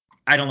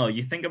I don't know,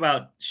 you think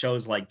about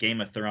shows like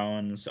Game of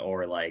Thrones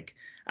or like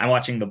I'm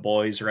watching The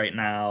Boys right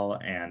now,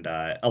 and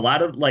a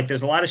lot of like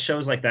there's a lot of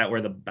shows like that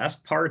where the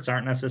best parts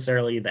aren't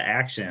necessarily the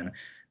action.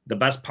 The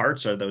best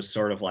parts are those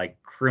sort of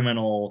like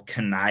criminal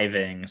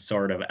conniving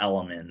sort of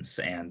elements,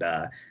 and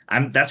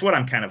I'm that's what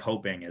I'm kind of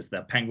hoping is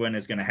that Penguin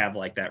is going to have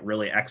like that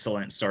really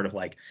excellent sort of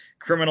like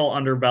criminal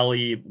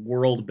underbelly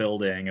world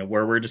building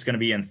where we're just going to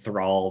be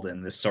enthralled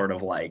in this sort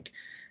of like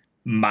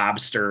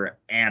mobster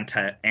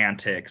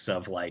antics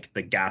of like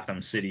the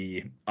Gotham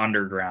City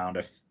underground,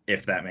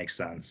 if that makes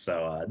sense.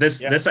 So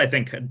this I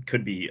think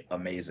could be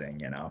amazing,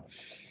 you know.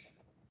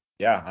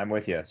 Yeah, I'm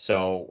with you.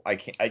 So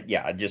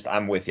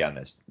I'm with you on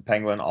this.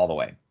 Penguin all the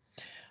way.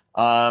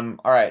 All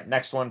right,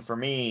 next one for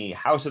me,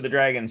 House of the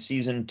Dragon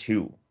season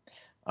 2.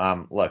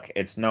 Look,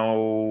 it's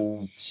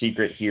no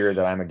secret here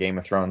that I'm a Game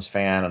of Thrones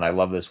fan and I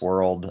love this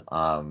world.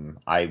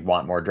 I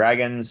want more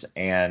dragons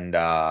and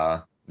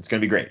it's gonna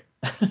be great.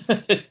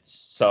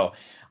 So,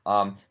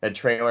 the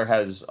trailer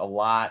has a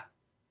lot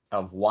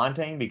of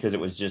wanting because it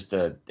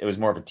was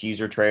more of a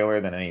teaser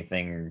trailer than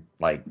anything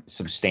like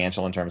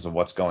substantial in terms of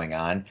what's going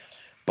on.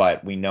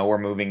 But we know we're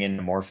moving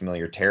into more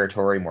familiar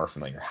territory, more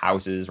familiar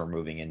houses. We're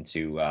moving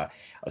into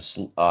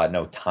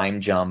no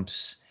time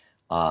jumps.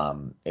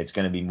 It's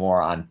going to be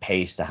more on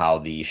pace to how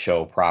the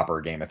show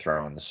proper Game of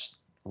Thrones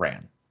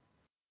ran.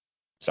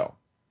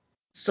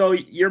 So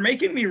you're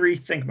making me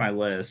rethink my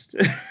list.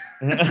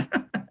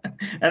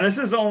 And this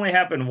has only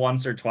happened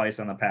once or twice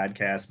on the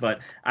podcast, but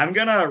I'm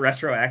going to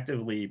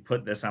retroactively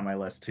put this on my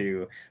list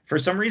too. For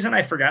some reason,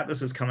 I forgot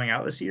this was coming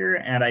out this year,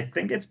 and I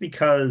think it's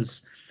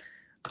because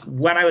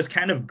when I was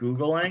kind of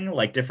Googling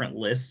like different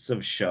lists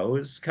of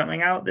shows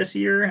coming out this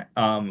year,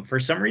 for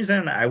some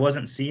reason, I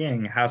wasn't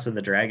seeing House of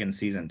the Dragon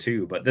season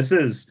 2, but this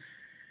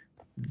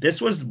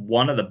was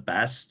one of the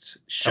best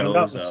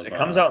shows it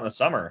comes out in the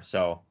summer,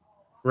 so.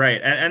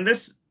 Right. And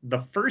the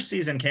first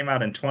season came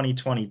out in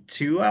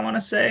 2022, I want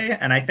to say.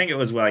 And I think it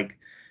was like,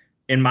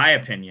 in my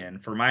opinion,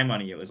 for my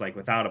money, it was like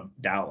without a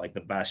doubt, like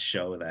the best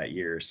show that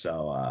year.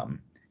 So,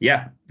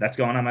 yeah, that's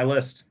going on my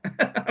list.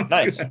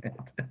 Nice.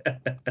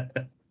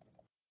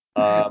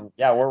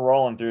 Yeah, we're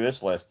rolling through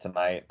this list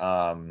tonight.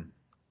 Hang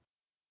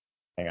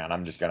on,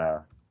 I'm just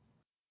gonna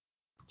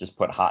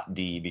put hot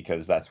D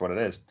because that's what it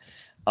is.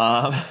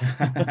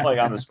 Like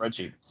on the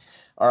spreadsheet.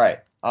 All right.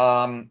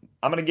 I'm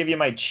gonna give you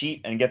my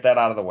cheat and get that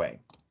out of the way.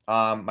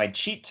 My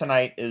cheat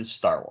tonight is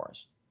Star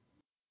Wars.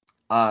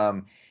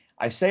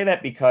 I say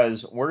that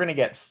because we're gonna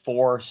get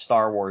 4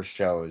 Star Wars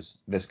shows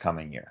this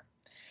coming year,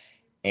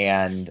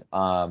 and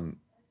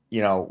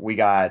we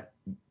got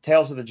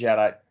Tales of the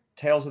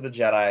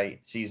Jedi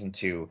season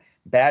 2,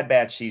 Bad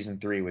Batch season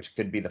 3, which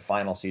could be the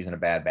final season of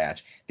Bad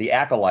Batch, The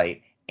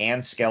Acolyte,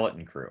 and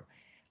Skeleton Crew.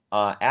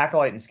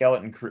 Acolyte and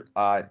Skeleton Crew,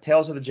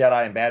 Tales of the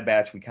Jedi and Bad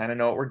Batch, we kind of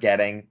know what we're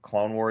getting.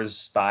 Clone Wars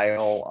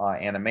style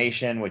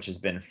animation, which has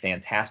been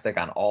fantastic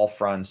on all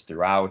fronts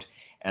throughout.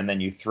 And then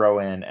you throw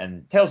in,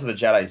 and Tales of the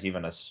Jedi is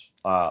even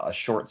a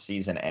short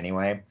season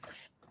anyway.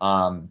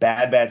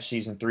 Bad Batch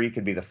season 3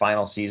 could be the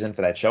final season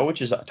for that show,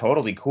 which is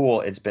totally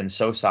cool. It's been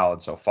so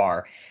solid so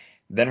far.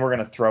 Then we're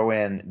going to throw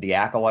in The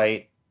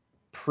Acolyte,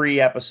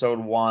 pre-episode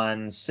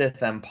 1,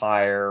 Sith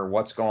Empire,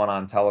 what's going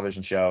on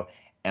television show.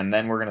 And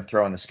then we're going to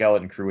throw in the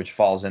Skeleton Crew, which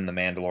falls in the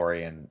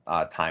Mandalorian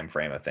time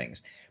frame of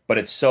things. But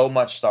it's so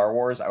much Star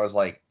Wars. I was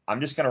like,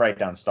 I'm just going to write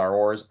down Star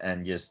Wars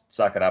and just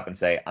suck it up and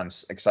say I'm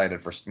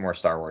excited for more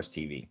Star Wars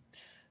TV.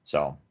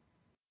 So,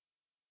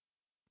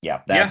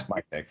 yeah, that's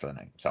my pick for the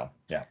night. So,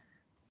 yeah.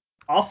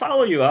 I'll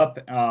follow you up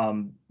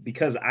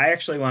because I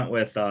actually went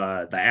with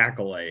The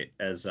Acolyte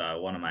as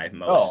one of my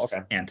most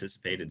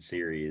anticipated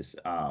series.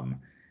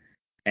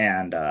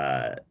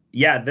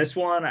 Yeah, this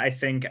one I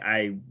think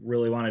I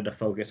really wanted to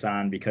focus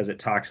on because it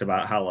talks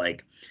about how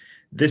like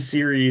this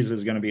series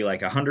is going to be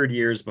like 100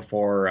 years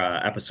before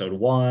episode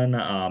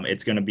 1.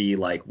 It's going to be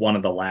like one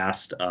of the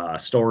last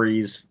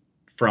stories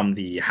from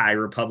the High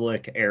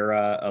Republic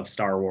era of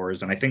Star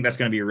Wars, and I think that's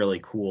going to be really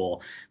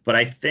cool. But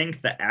I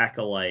think The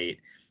Acolyte,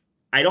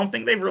 I don't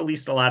think they've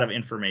released a lot of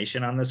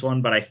information on this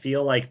one, but I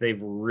feel like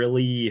they've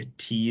really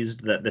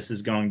teased that this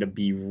is going to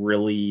be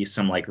really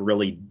some like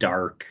really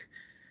dark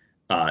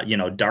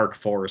Dark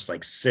Force,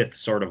 like Sith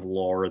sort of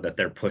lore that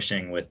they're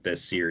pushing with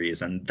this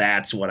series. And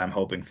that's what I'm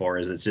hoping for,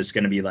 is it's just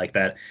going to be like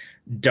that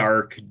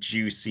dark,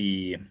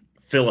 juicy,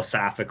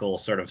 philosophical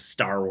sort of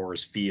Star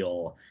Wars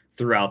feel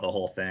throughout the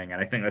whole thing.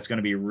 And I think that's going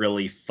to be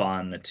really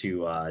fun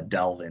to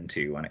delve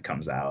into when it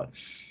comes out.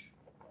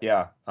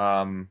 Yeah.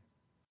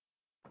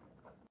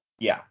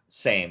 Yeah,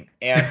 same.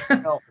 And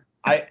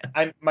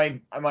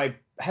my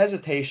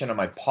hesitation and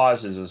my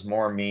pauses is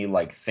more me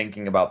like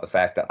thinking about the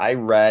fact that I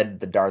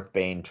read the Darth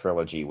Bane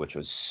trilogy, which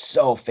was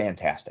so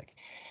fantastic,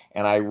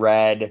 and I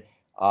read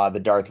the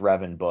Darth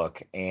Revan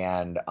book,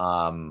 and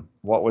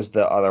what was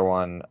the other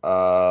one?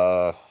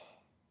 Not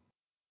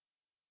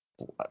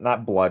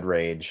Blood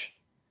Rage.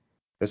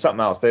 There's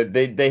something else.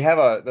 They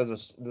have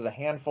there's a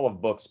handful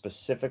of books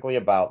specifically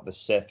about the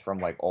Sith from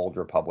like Old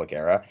Republic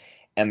era,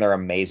 and they're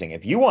amazing.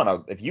 If you want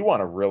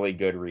a really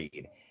good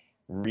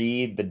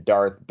read the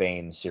Darth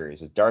Bane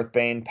series. It's Darth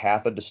Bane,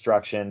 Path of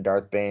Destruction,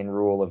 Darth Bane,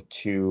 Rule of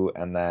Two,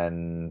 and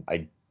then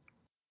I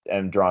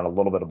am drawing a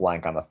little bit of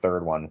blank on the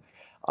third one.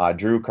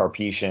 Drew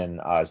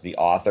Karpyshyn is the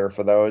author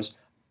for those.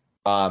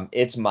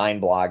 It's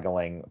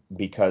mind-boggling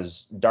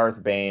because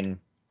Darth Bane.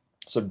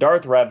 So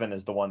Darth Revan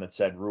is the one that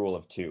said Rule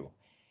of Two.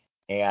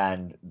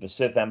 And the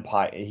Sith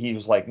Empire, he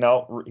was like,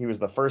 no, he was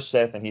the first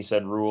Sith, and he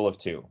said Rule of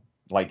Two.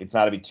 Like, it's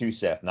not to be two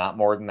Sith, not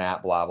more than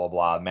that, blah, blah,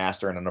 blah.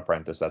 Master and an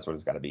apprentice, that's what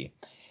it's got to be.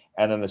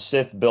 And then the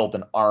Sith built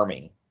an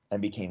army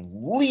and became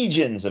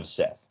legions of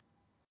Sith.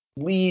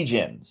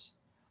 Legions.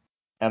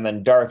 And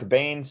then Darth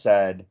Bane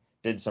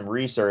did some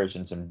research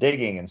and some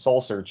digging and soul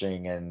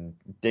searching and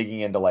digging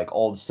into like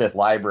old Sith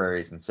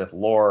libraries and Sith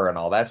lore and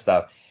all that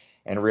stuff,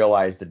 and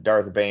realized that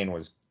Darth Bane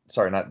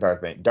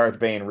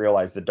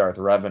realized that Darth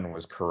Revan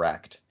was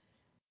correct.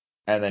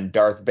 And then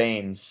Darth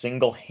Bane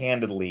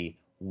single-handedly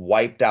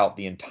wiped out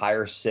the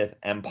entire Sith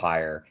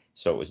Empire,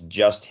 so it was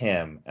just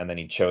him, and then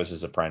he chose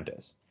his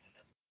apprentice.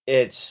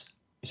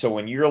 So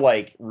when you're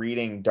like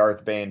reading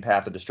Darth Bane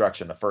Path of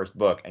Destruction, the first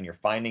book, and you're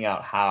finding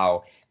out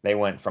how they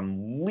went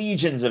from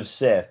legions of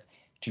Sith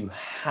to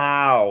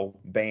how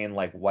Bane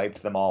like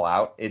wiped them all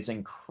out, it's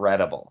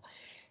incredible.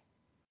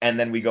 And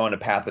then we go into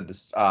Path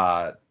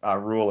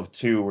of Rule of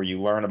Two, where you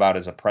learn about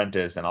his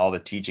apprentice and all the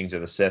teachings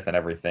of the Sith and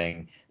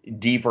everything,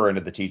 deeper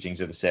into the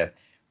teachings of the Sith.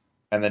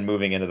 And then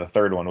moving into the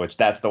third one, which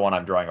that's the one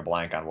I'm drawing a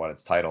blank on what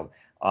it's titled.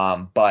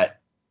 But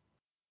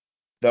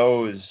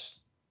those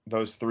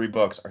three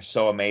books are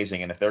so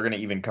amazing, and if they're going to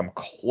even come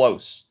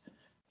close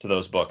to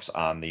those books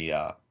on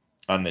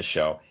this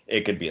show,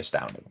 it could be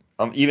astounding.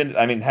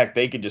 Heck,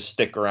 they could just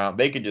stick around.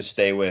 They could just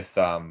stay with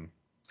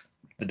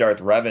the Darth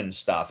Revan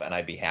stuff, and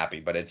I'd be happy.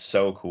 But it's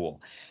so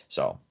cool.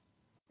 So,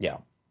 yeah.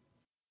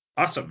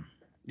 Awesome.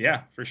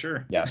 Yeah, for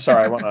sure. Yeah.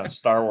 Sorry, I went on a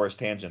Star Wars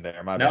tangent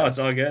there. My bad. No, it's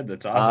all good.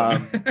 That's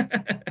awesome.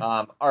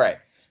 All right.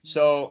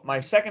 So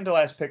my second to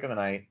last pick of the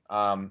night.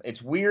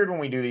 It's weird when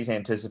we do these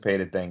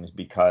anticipated things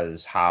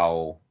because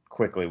how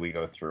quickly we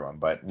go through them,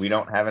 but we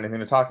don't have anything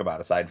to talk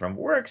about aside from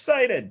we're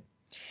excited.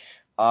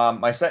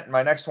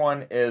 My next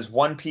one is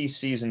One Piece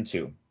Season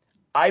 2.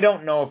 I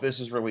don't know if this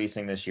is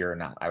releasing this year or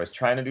not. I was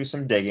trying to do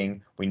some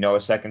digging. We know a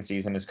second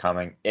season is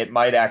coming. It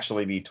might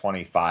actually be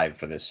 25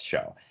 for this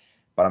show,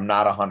 but I'm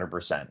not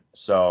 100%.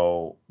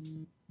 So,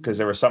 because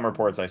there were some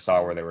reports I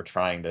saw where they were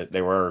trying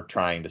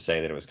to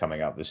say that it was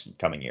coming out this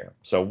coming year.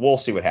 So we'll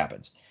see what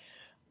happens.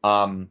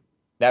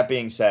 That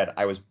being said,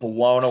 I was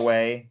blown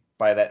away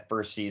by that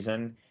first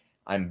season.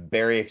 I'm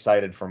very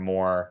excited for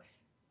more.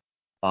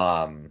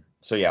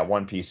 So yeah,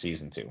 One Piece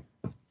Season 2.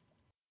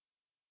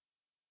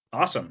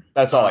 Awesome.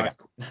 That's all I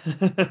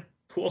got.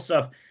 Cool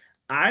stuff.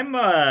 I'm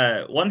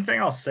one thing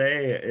I'll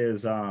say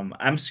is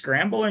I'm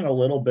scrambling a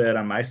little bit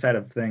on my side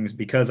of things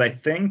because I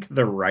think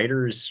the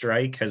writers'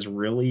 strike has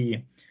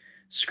really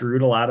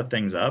screwed a lot of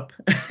things up.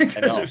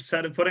 Because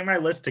instead of putting my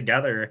list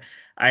together,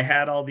 I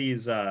had all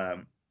these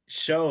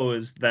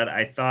shows that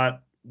I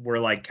thought were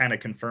like kind of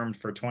confirmed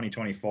for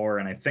 2024,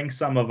 and I think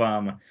some of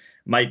them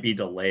might be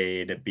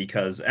delayed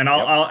because, and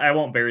I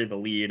won't bury the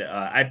lead.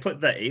 I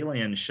put the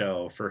Alien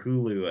show for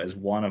Hulu as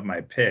one of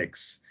my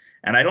picks,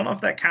 and I don't know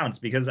if that counts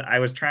because I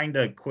was trying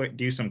to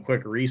do some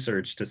quick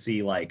research to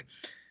see like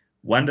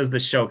when does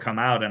this show come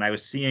out, and I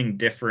was seeing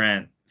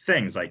different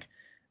things like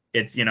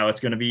it's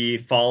going to be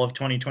fall of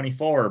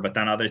 2024, but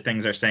then other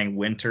things are saying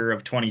winter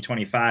of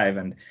 2025,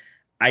 and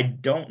I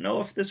don't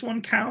know if this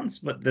one counts,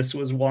 but this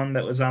was one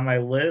that was on my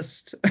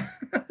list.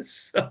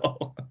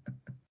 So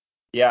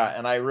yeah,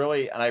 and I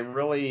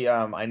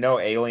know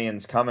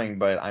Alien's coming,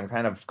 but I'm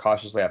kind of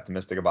cautiously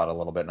optimistic about it a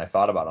little bit. And I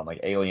thought about it, I'm like,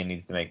 Alien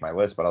needs to make my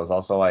list, but I was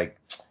also like,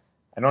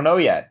 I don't know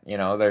yet.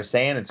 They're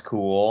saying it's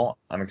cool.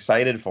 I'm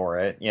excited for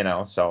it.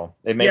 So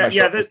it made my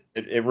short list.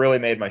 It really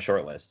made my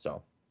short list.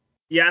 So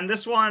yeah, and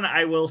this one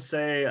I will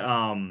say,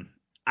 I'm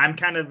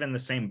kind of in the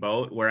same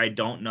boat where I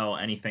don't know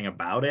anything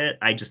about it.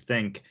 I just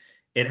think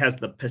it has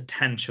the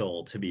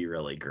potential to be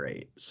really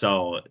great.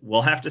 So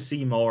we'll have to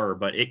see more,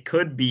 but it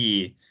could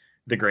be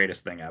the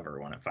greatest thing ever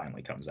when it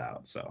finally comes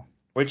out. So,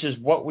 which is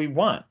what we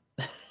want.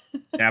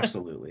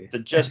 Absolutely. To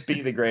just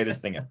be the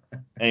greatest thing ever.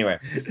 Anyway,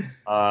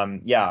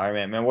 yeah, all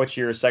right, man. What's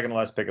your second to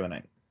last pick of the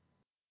night?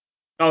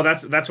 Oh,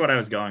 that's what I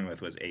was going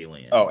with, was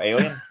Alien. Oh,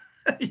 Alien?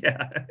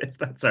 Yeah, if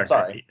that's all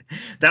Sorry. right.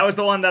 That was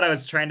the one that I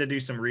was trying to do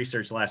some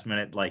research last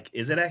minute. Like,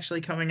 is it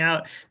actually coming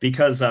out?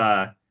 Because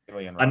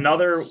Alien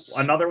another Romulus.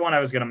 one I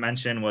was going to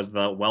mention was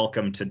the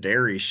Welcome to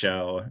Derry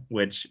show,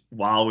 which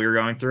while we were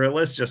going through a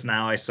list just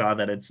now, I saw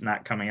that it's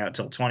not coming out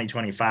till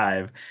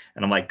 2025,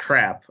 and I'm like,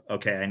 crap.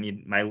 Okay, I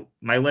need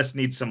my list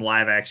needs some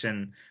live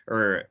action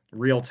or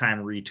real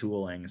time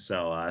retooling.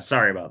 So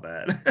sorry about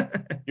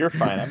that. You're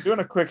fine. I'm doing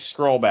a quick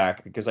scroll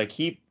back because I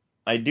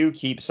do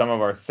keep some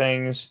of our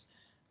things.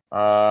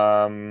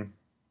 Alien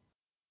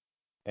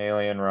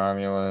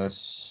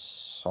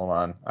Romulus. Hold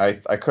on. I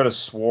could have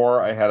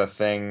swore I had a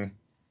thing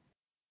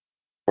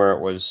where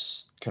it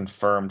was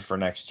confirmed for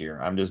next year.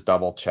 I'm just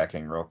double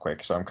checking real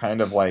quick. So I'm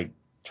kind of like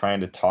trying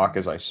to talk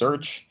as I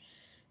search,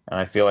 and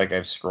I feel like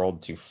I've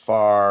scrolled too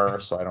far,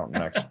 so I don't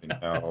actually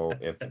know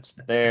if it's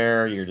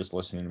there. You're just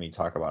listening to me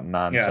talk about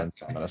nonsense.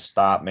 Yeah. I'm gonna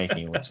stop making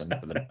you listen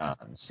to the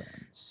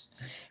nonsense.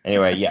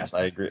 Anyway, yes,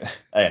 I agree.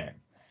 Anyway.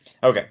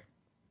 Okay.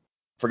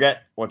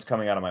 Forget what's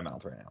coming out of my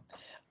mouth right now.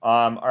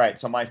 All right,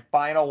 so my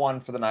final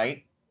one for the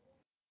night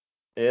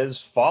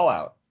is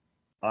Fallout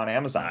on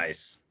Amazon.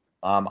 Nice.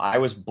 I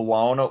was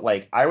blown,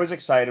 like, I was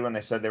excited when they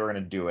said they were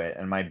going to do it,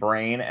 and my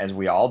brain, as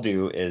we all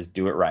do, is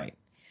do it right.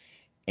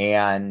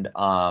 And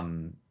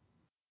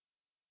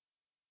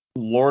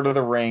Lord of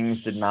the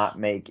Rings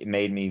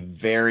made me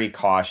very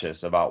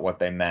cautious about what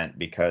they meant,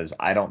 because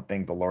I don't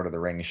think the Lord of the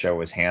Rings show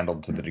was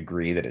handled to the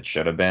degree that it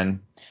should have been.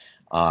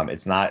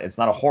 It's not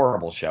a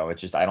horrible show.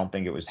 It's just I don't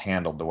think it was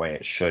handled the way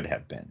it should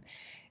have been.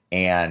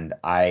 And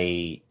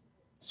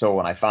so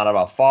when I found out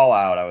about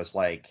Fallout, I was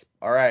like,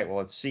 all right, well,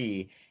 let's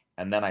see.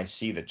 And then I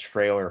see the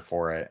trailer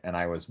for it, and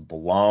I was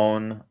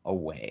blown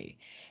away.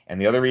 And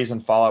the other reason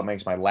Fallout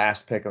makes my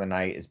last pick of the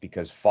night is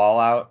because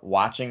Fallout,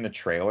 watching the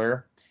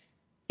trailer,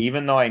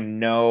 even though I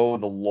know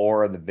the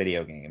lore of the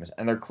video games,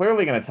 and they're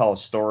clearly going to tell a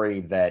story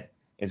that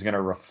is going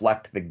to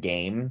reflect the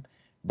game,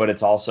 but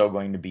it's also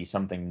going to be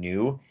something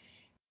new,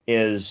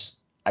 is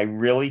I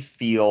really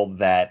feel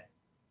that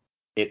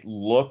it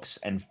looks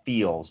and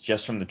feels,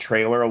 just from the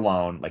trailer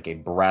alone, like a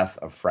breath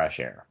of fresh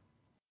air.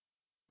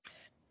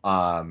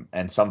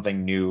 And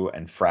something new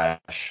and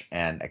fresh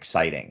and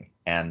exciting.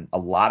 And a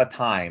lot of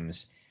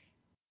times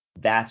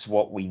that's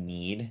what we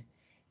need.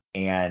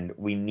 And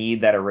we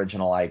need that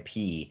original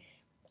IP.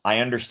 I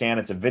understand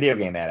it's a video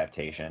game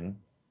adaptation,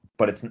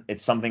 but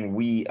it's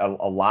something a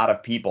lot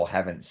of people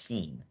haven't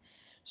seen.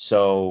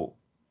 So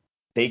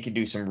they could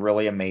do some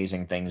really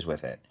amazing things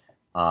with it.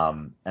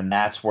 And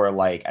that's where,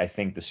 like, I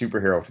think the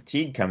superhero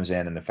fatigue comes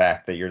in, and the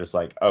fact that you're just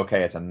like,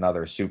 okay, it's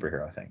another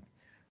superhero thing,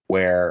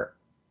 where,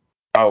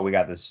 oh, we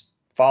got this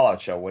Fallout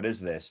show. What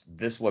is this?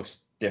 This looks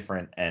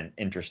different and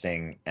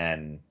interesting,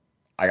 and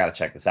I got to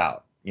check this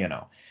out,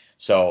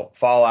 So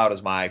Fallout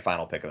is my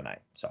final pick of the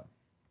night. So.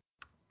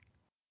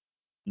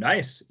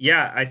 Nice.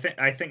 Yeah,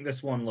 I think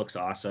this one looks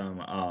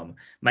awesome.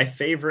 My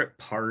favorite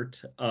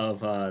part of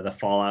the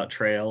Fallout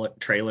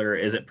trailer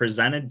is it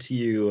presented to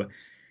you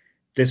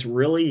this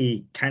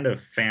really kind of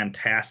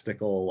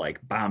fantastical, like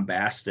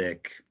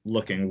bombastic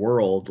looking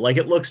world. Like,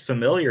 it looks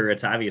familiar.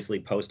 It's obviously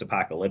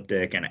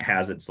post-apocalyptic and it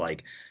has its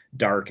like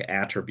dark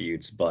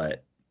attributes,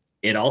 but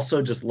it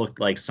also just looked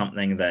like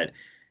something that,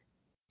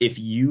 if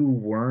you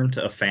weren't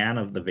a fan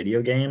of the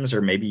video games,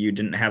 or maybe you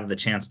didn't have the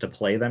chance to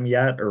play them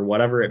yet, or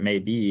whatever it may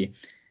be,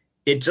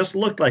 it just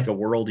looked like a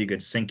world you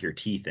could sink your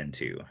teeth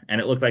into. And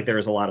it looked like there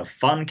was a lot of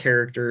fun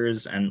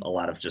characters and a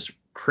lot of just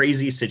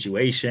crazy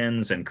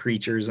situations and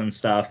creatures and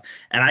stuff.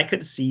 And I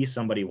could see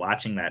somebody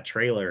watching that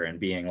trailer and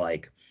being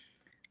like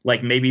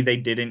maybe they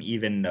didn't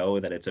even know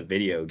that it's a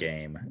video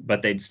game,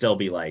 but they'd still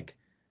be like,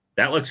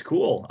 that looks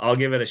cool, I'll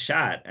give it a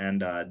shot.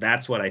 And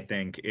that's what I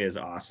think is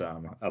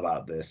awesome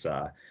about this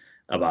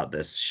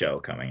show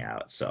coming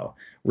out. So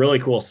really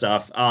cool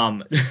stuff.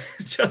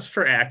 Just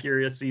for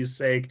accuracy's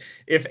sake,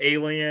 if the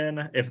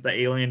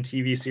Alien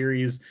TV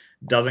series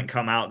doesn't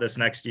come out this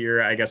next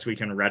year, I guess we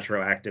can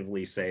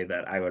retroactively say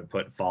that I would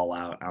put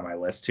Fallout on my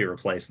list to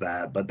replace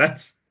that, but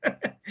that's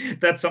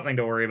something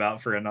to worry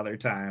about for another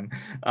time.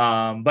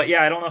 But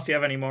yeah, I don't know if you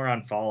have any more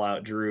on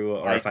Fallout, Drew,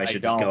 or if I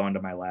should just go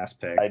into my last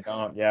pick. I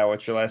don't. Yeah,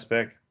 what's your last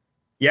pick?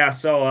 Yeah,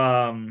 so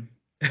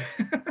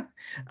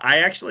I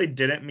actually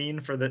didn't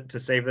mean to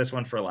save this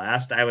one for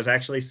last. I was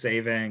actually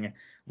saving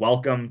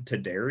Welcome to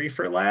Derry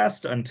for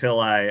last until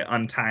I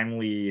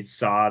untimely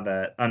saw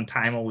that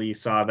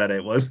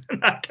it was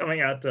not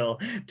coming out till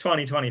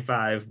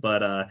 2025.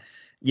 But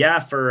yeah,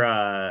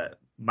 for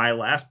my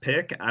last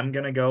pick, I'm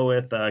gonna go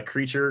with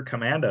Creature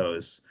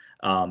Commandos,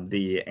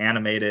 the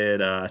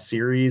animated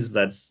series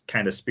that's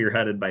kind of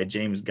spearheaded by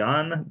James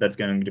Gunn. That's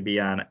going to be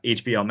on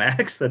HBO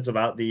Max. That's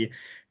about the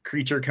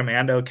Creature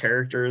Commando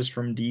characters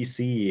from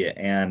DC.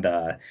 And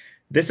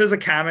this is a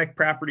comic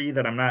property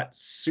that I'm not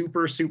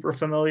super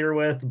familiar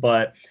with,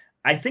 but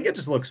I think it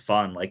just looks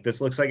fun. Like,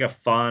 this looks like a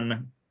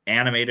fun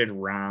animated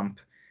romp.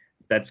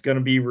 that's going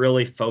to be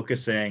really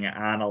focusing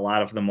on a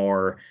lot of the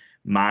more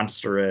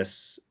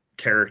monstrous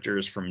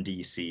characters from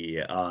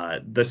DC.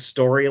 The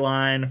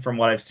storyline, from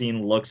what I've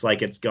seen, looks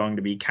like it's going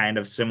to be kind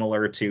of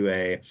similar to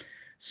a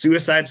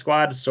Suicide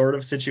Squad sort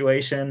of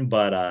situation,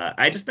 but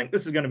I just think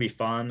this is going to be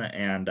fun,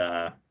 and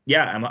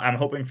yeah, I'm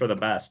hoping for the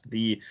best.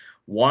 The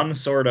one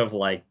sort of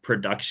like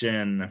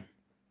production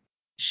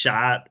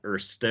shot or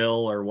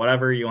still or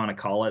whatever you want to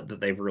call it that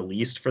they've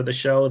released for the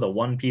show, the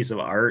one piece of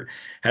art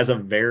has a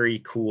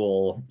very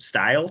cool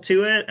style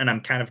to it, and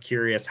I'm kind of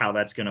curious how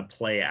that's going to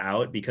play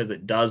out because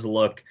it does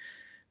look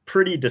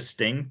pretty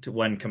distinct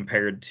when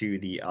compared to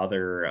the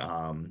other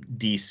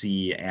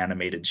DC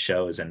animated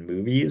shows and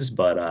movies.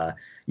 But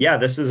yeah,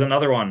 this is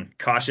another one.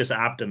 Cautious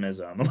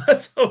optimism.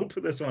 Let's hope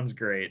this one's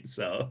great.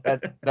 So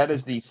that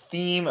is the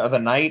theme of the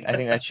night. I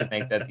think that should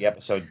make that the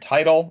episode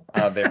title.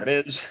 There it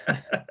is.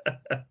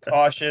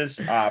 Cautious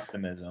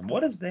optimism.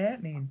 What does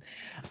that mean?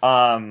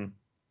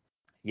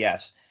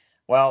 Yes.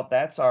 Well,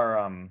 that's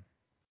our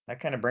that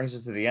kind of brings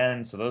us to the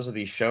end. So those are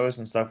the shows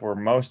and stuff we're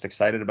most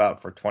excited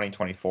about for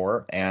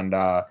 2024. And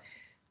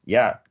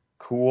yeah,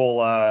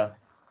 cool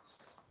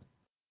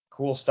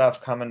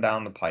stuff coming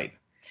down the pipe.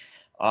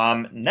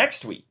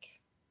 Next week,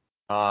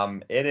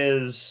 it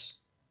is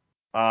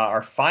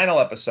our final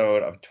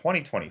episode of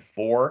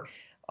 2024.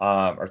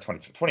 Or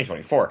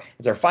 2024.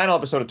 It's our final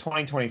episode of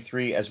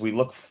 2023 as we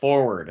look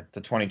forward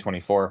to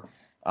 2024.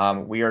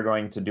 We are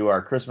going to do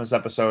our Christmas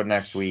episode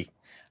next week.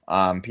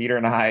 Peter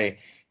and I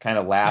kind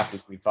of laughed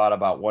as we thought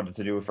about what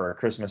to do for a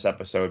Christmas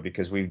episode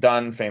because we've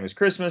done famous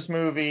Christmas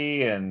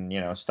movie and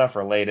stuff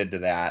related to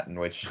that, and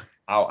which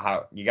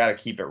how you got to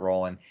keep it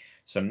rolling.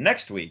 So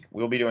next week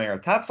we'll be doing our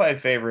top 5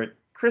 favorite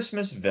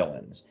Christmas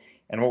villains,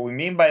 and what we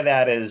mean by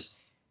that is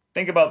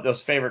think about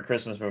those favorite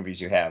Christmas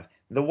movies you have.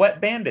 The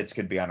Wet Bandits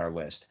could be on our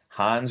list.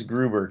 Hans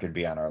Gruber could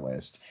be on our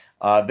list.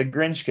 The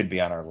Grinch could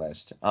be on our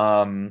list.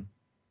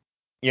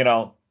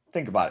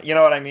 Think about it. You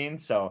know what I mean?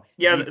 So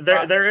yeah,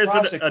 there is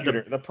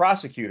the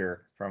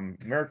prosecutor from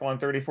Miracle on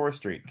 34th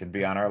Street could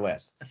be on our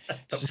list.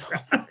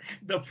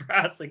 The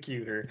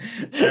prosecutor.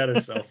 That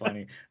is so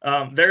funny.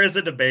 There is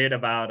a debate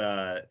about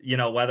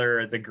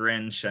whether the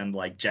Grinch and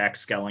like Jack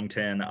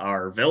Skellington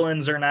are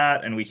villains or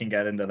not, and we can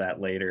get into that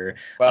later.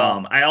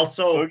 Well, I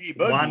also Oogie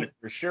Boogie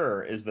for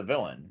sure is the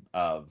villain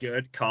of.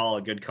 Good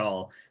call.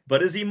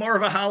 But is he more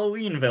of a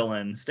Halloween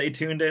villain? Stay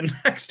tuned in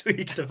next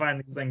week to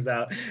find these things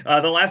out.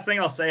 The last thing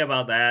I'll say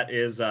about that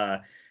is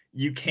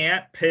you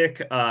can't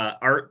pick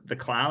Art the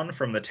Clown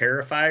from the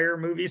Terrifier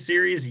movie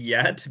series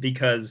yet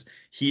because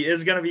he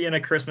is going to be in a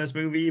Christmas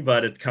movie,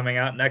 but it's coming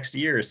out next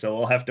year, so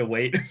we'll have to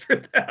wait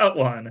for that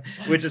one,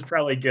 which is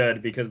probably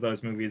good because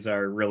those movies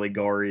are really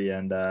gory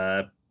and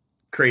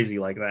crazy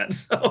like that.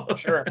 So.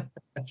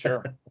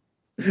 Sure.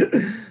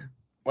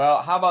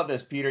 Well, how about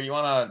this, Peter? You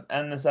want to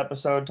end this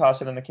episode,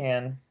 toss it in the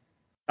can?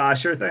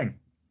 Sure thing.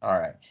 All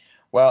right.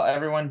 Well,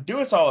 everyone, do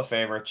us all a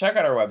favor. Check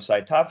out our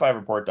website,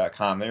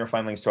 top5report.com. There you'll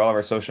find links to all of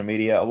our social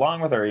media,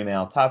 along with our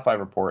email,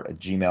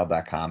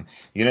 top5report@gmail.com.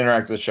 You can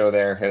interact with the show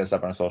there. Hit us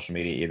up on social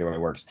media. Either way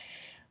works.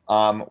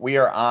 We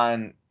are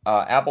on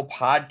Apple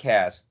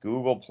Podcasts,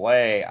 Google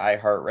Play,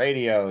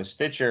 iHeartRadio,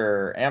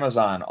 Stitcher,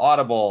 Amazon,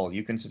 Audible.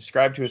 You can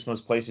subscribe to us in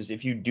those places.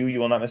 If you do,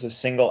 you will not miss a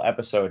single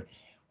episode.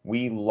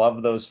 We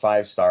love those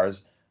 5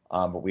 stars,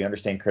 but we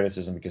understand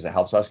criticism because it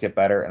helps us get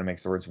better and it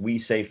makes the words we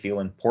say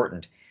feel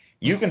important.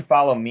 You can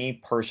follow me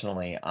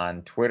personally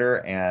on Twitter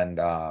and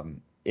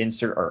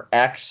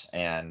X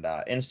and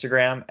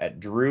Instagram at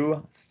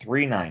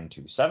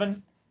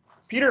Drew3927.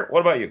 Peter,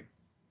 what about you?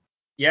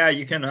 Yeah,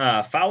 you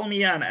can follow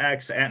me on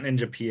X at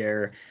Ninja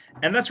Pierre,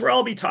 and that's where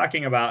I'll be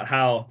talking about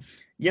how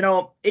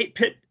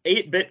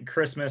 8-bit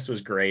Christmas was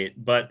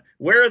great, but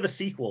where are the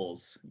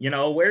sequels?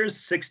 Where's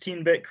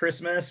 16-bit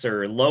Christmas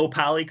or low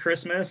poly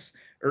Christmas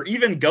or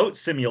even Goat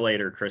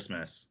Simulator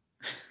Christmas?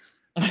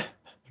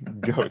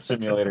 Goat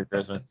Simulator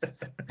Christmas.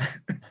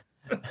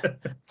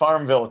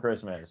 Farmville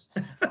Christmas.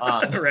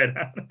 Right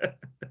on.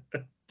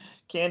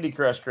 Candy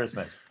Crush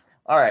Christmas.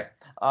 All right.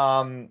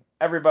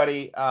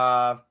 Everybody,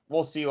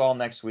 we'll see you all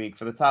next week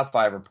for the Top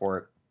 5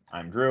 Report.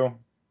 I'm Drew.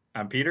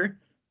 I'm Peter.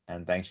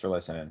 And thanks for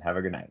listening. Have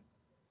a good night.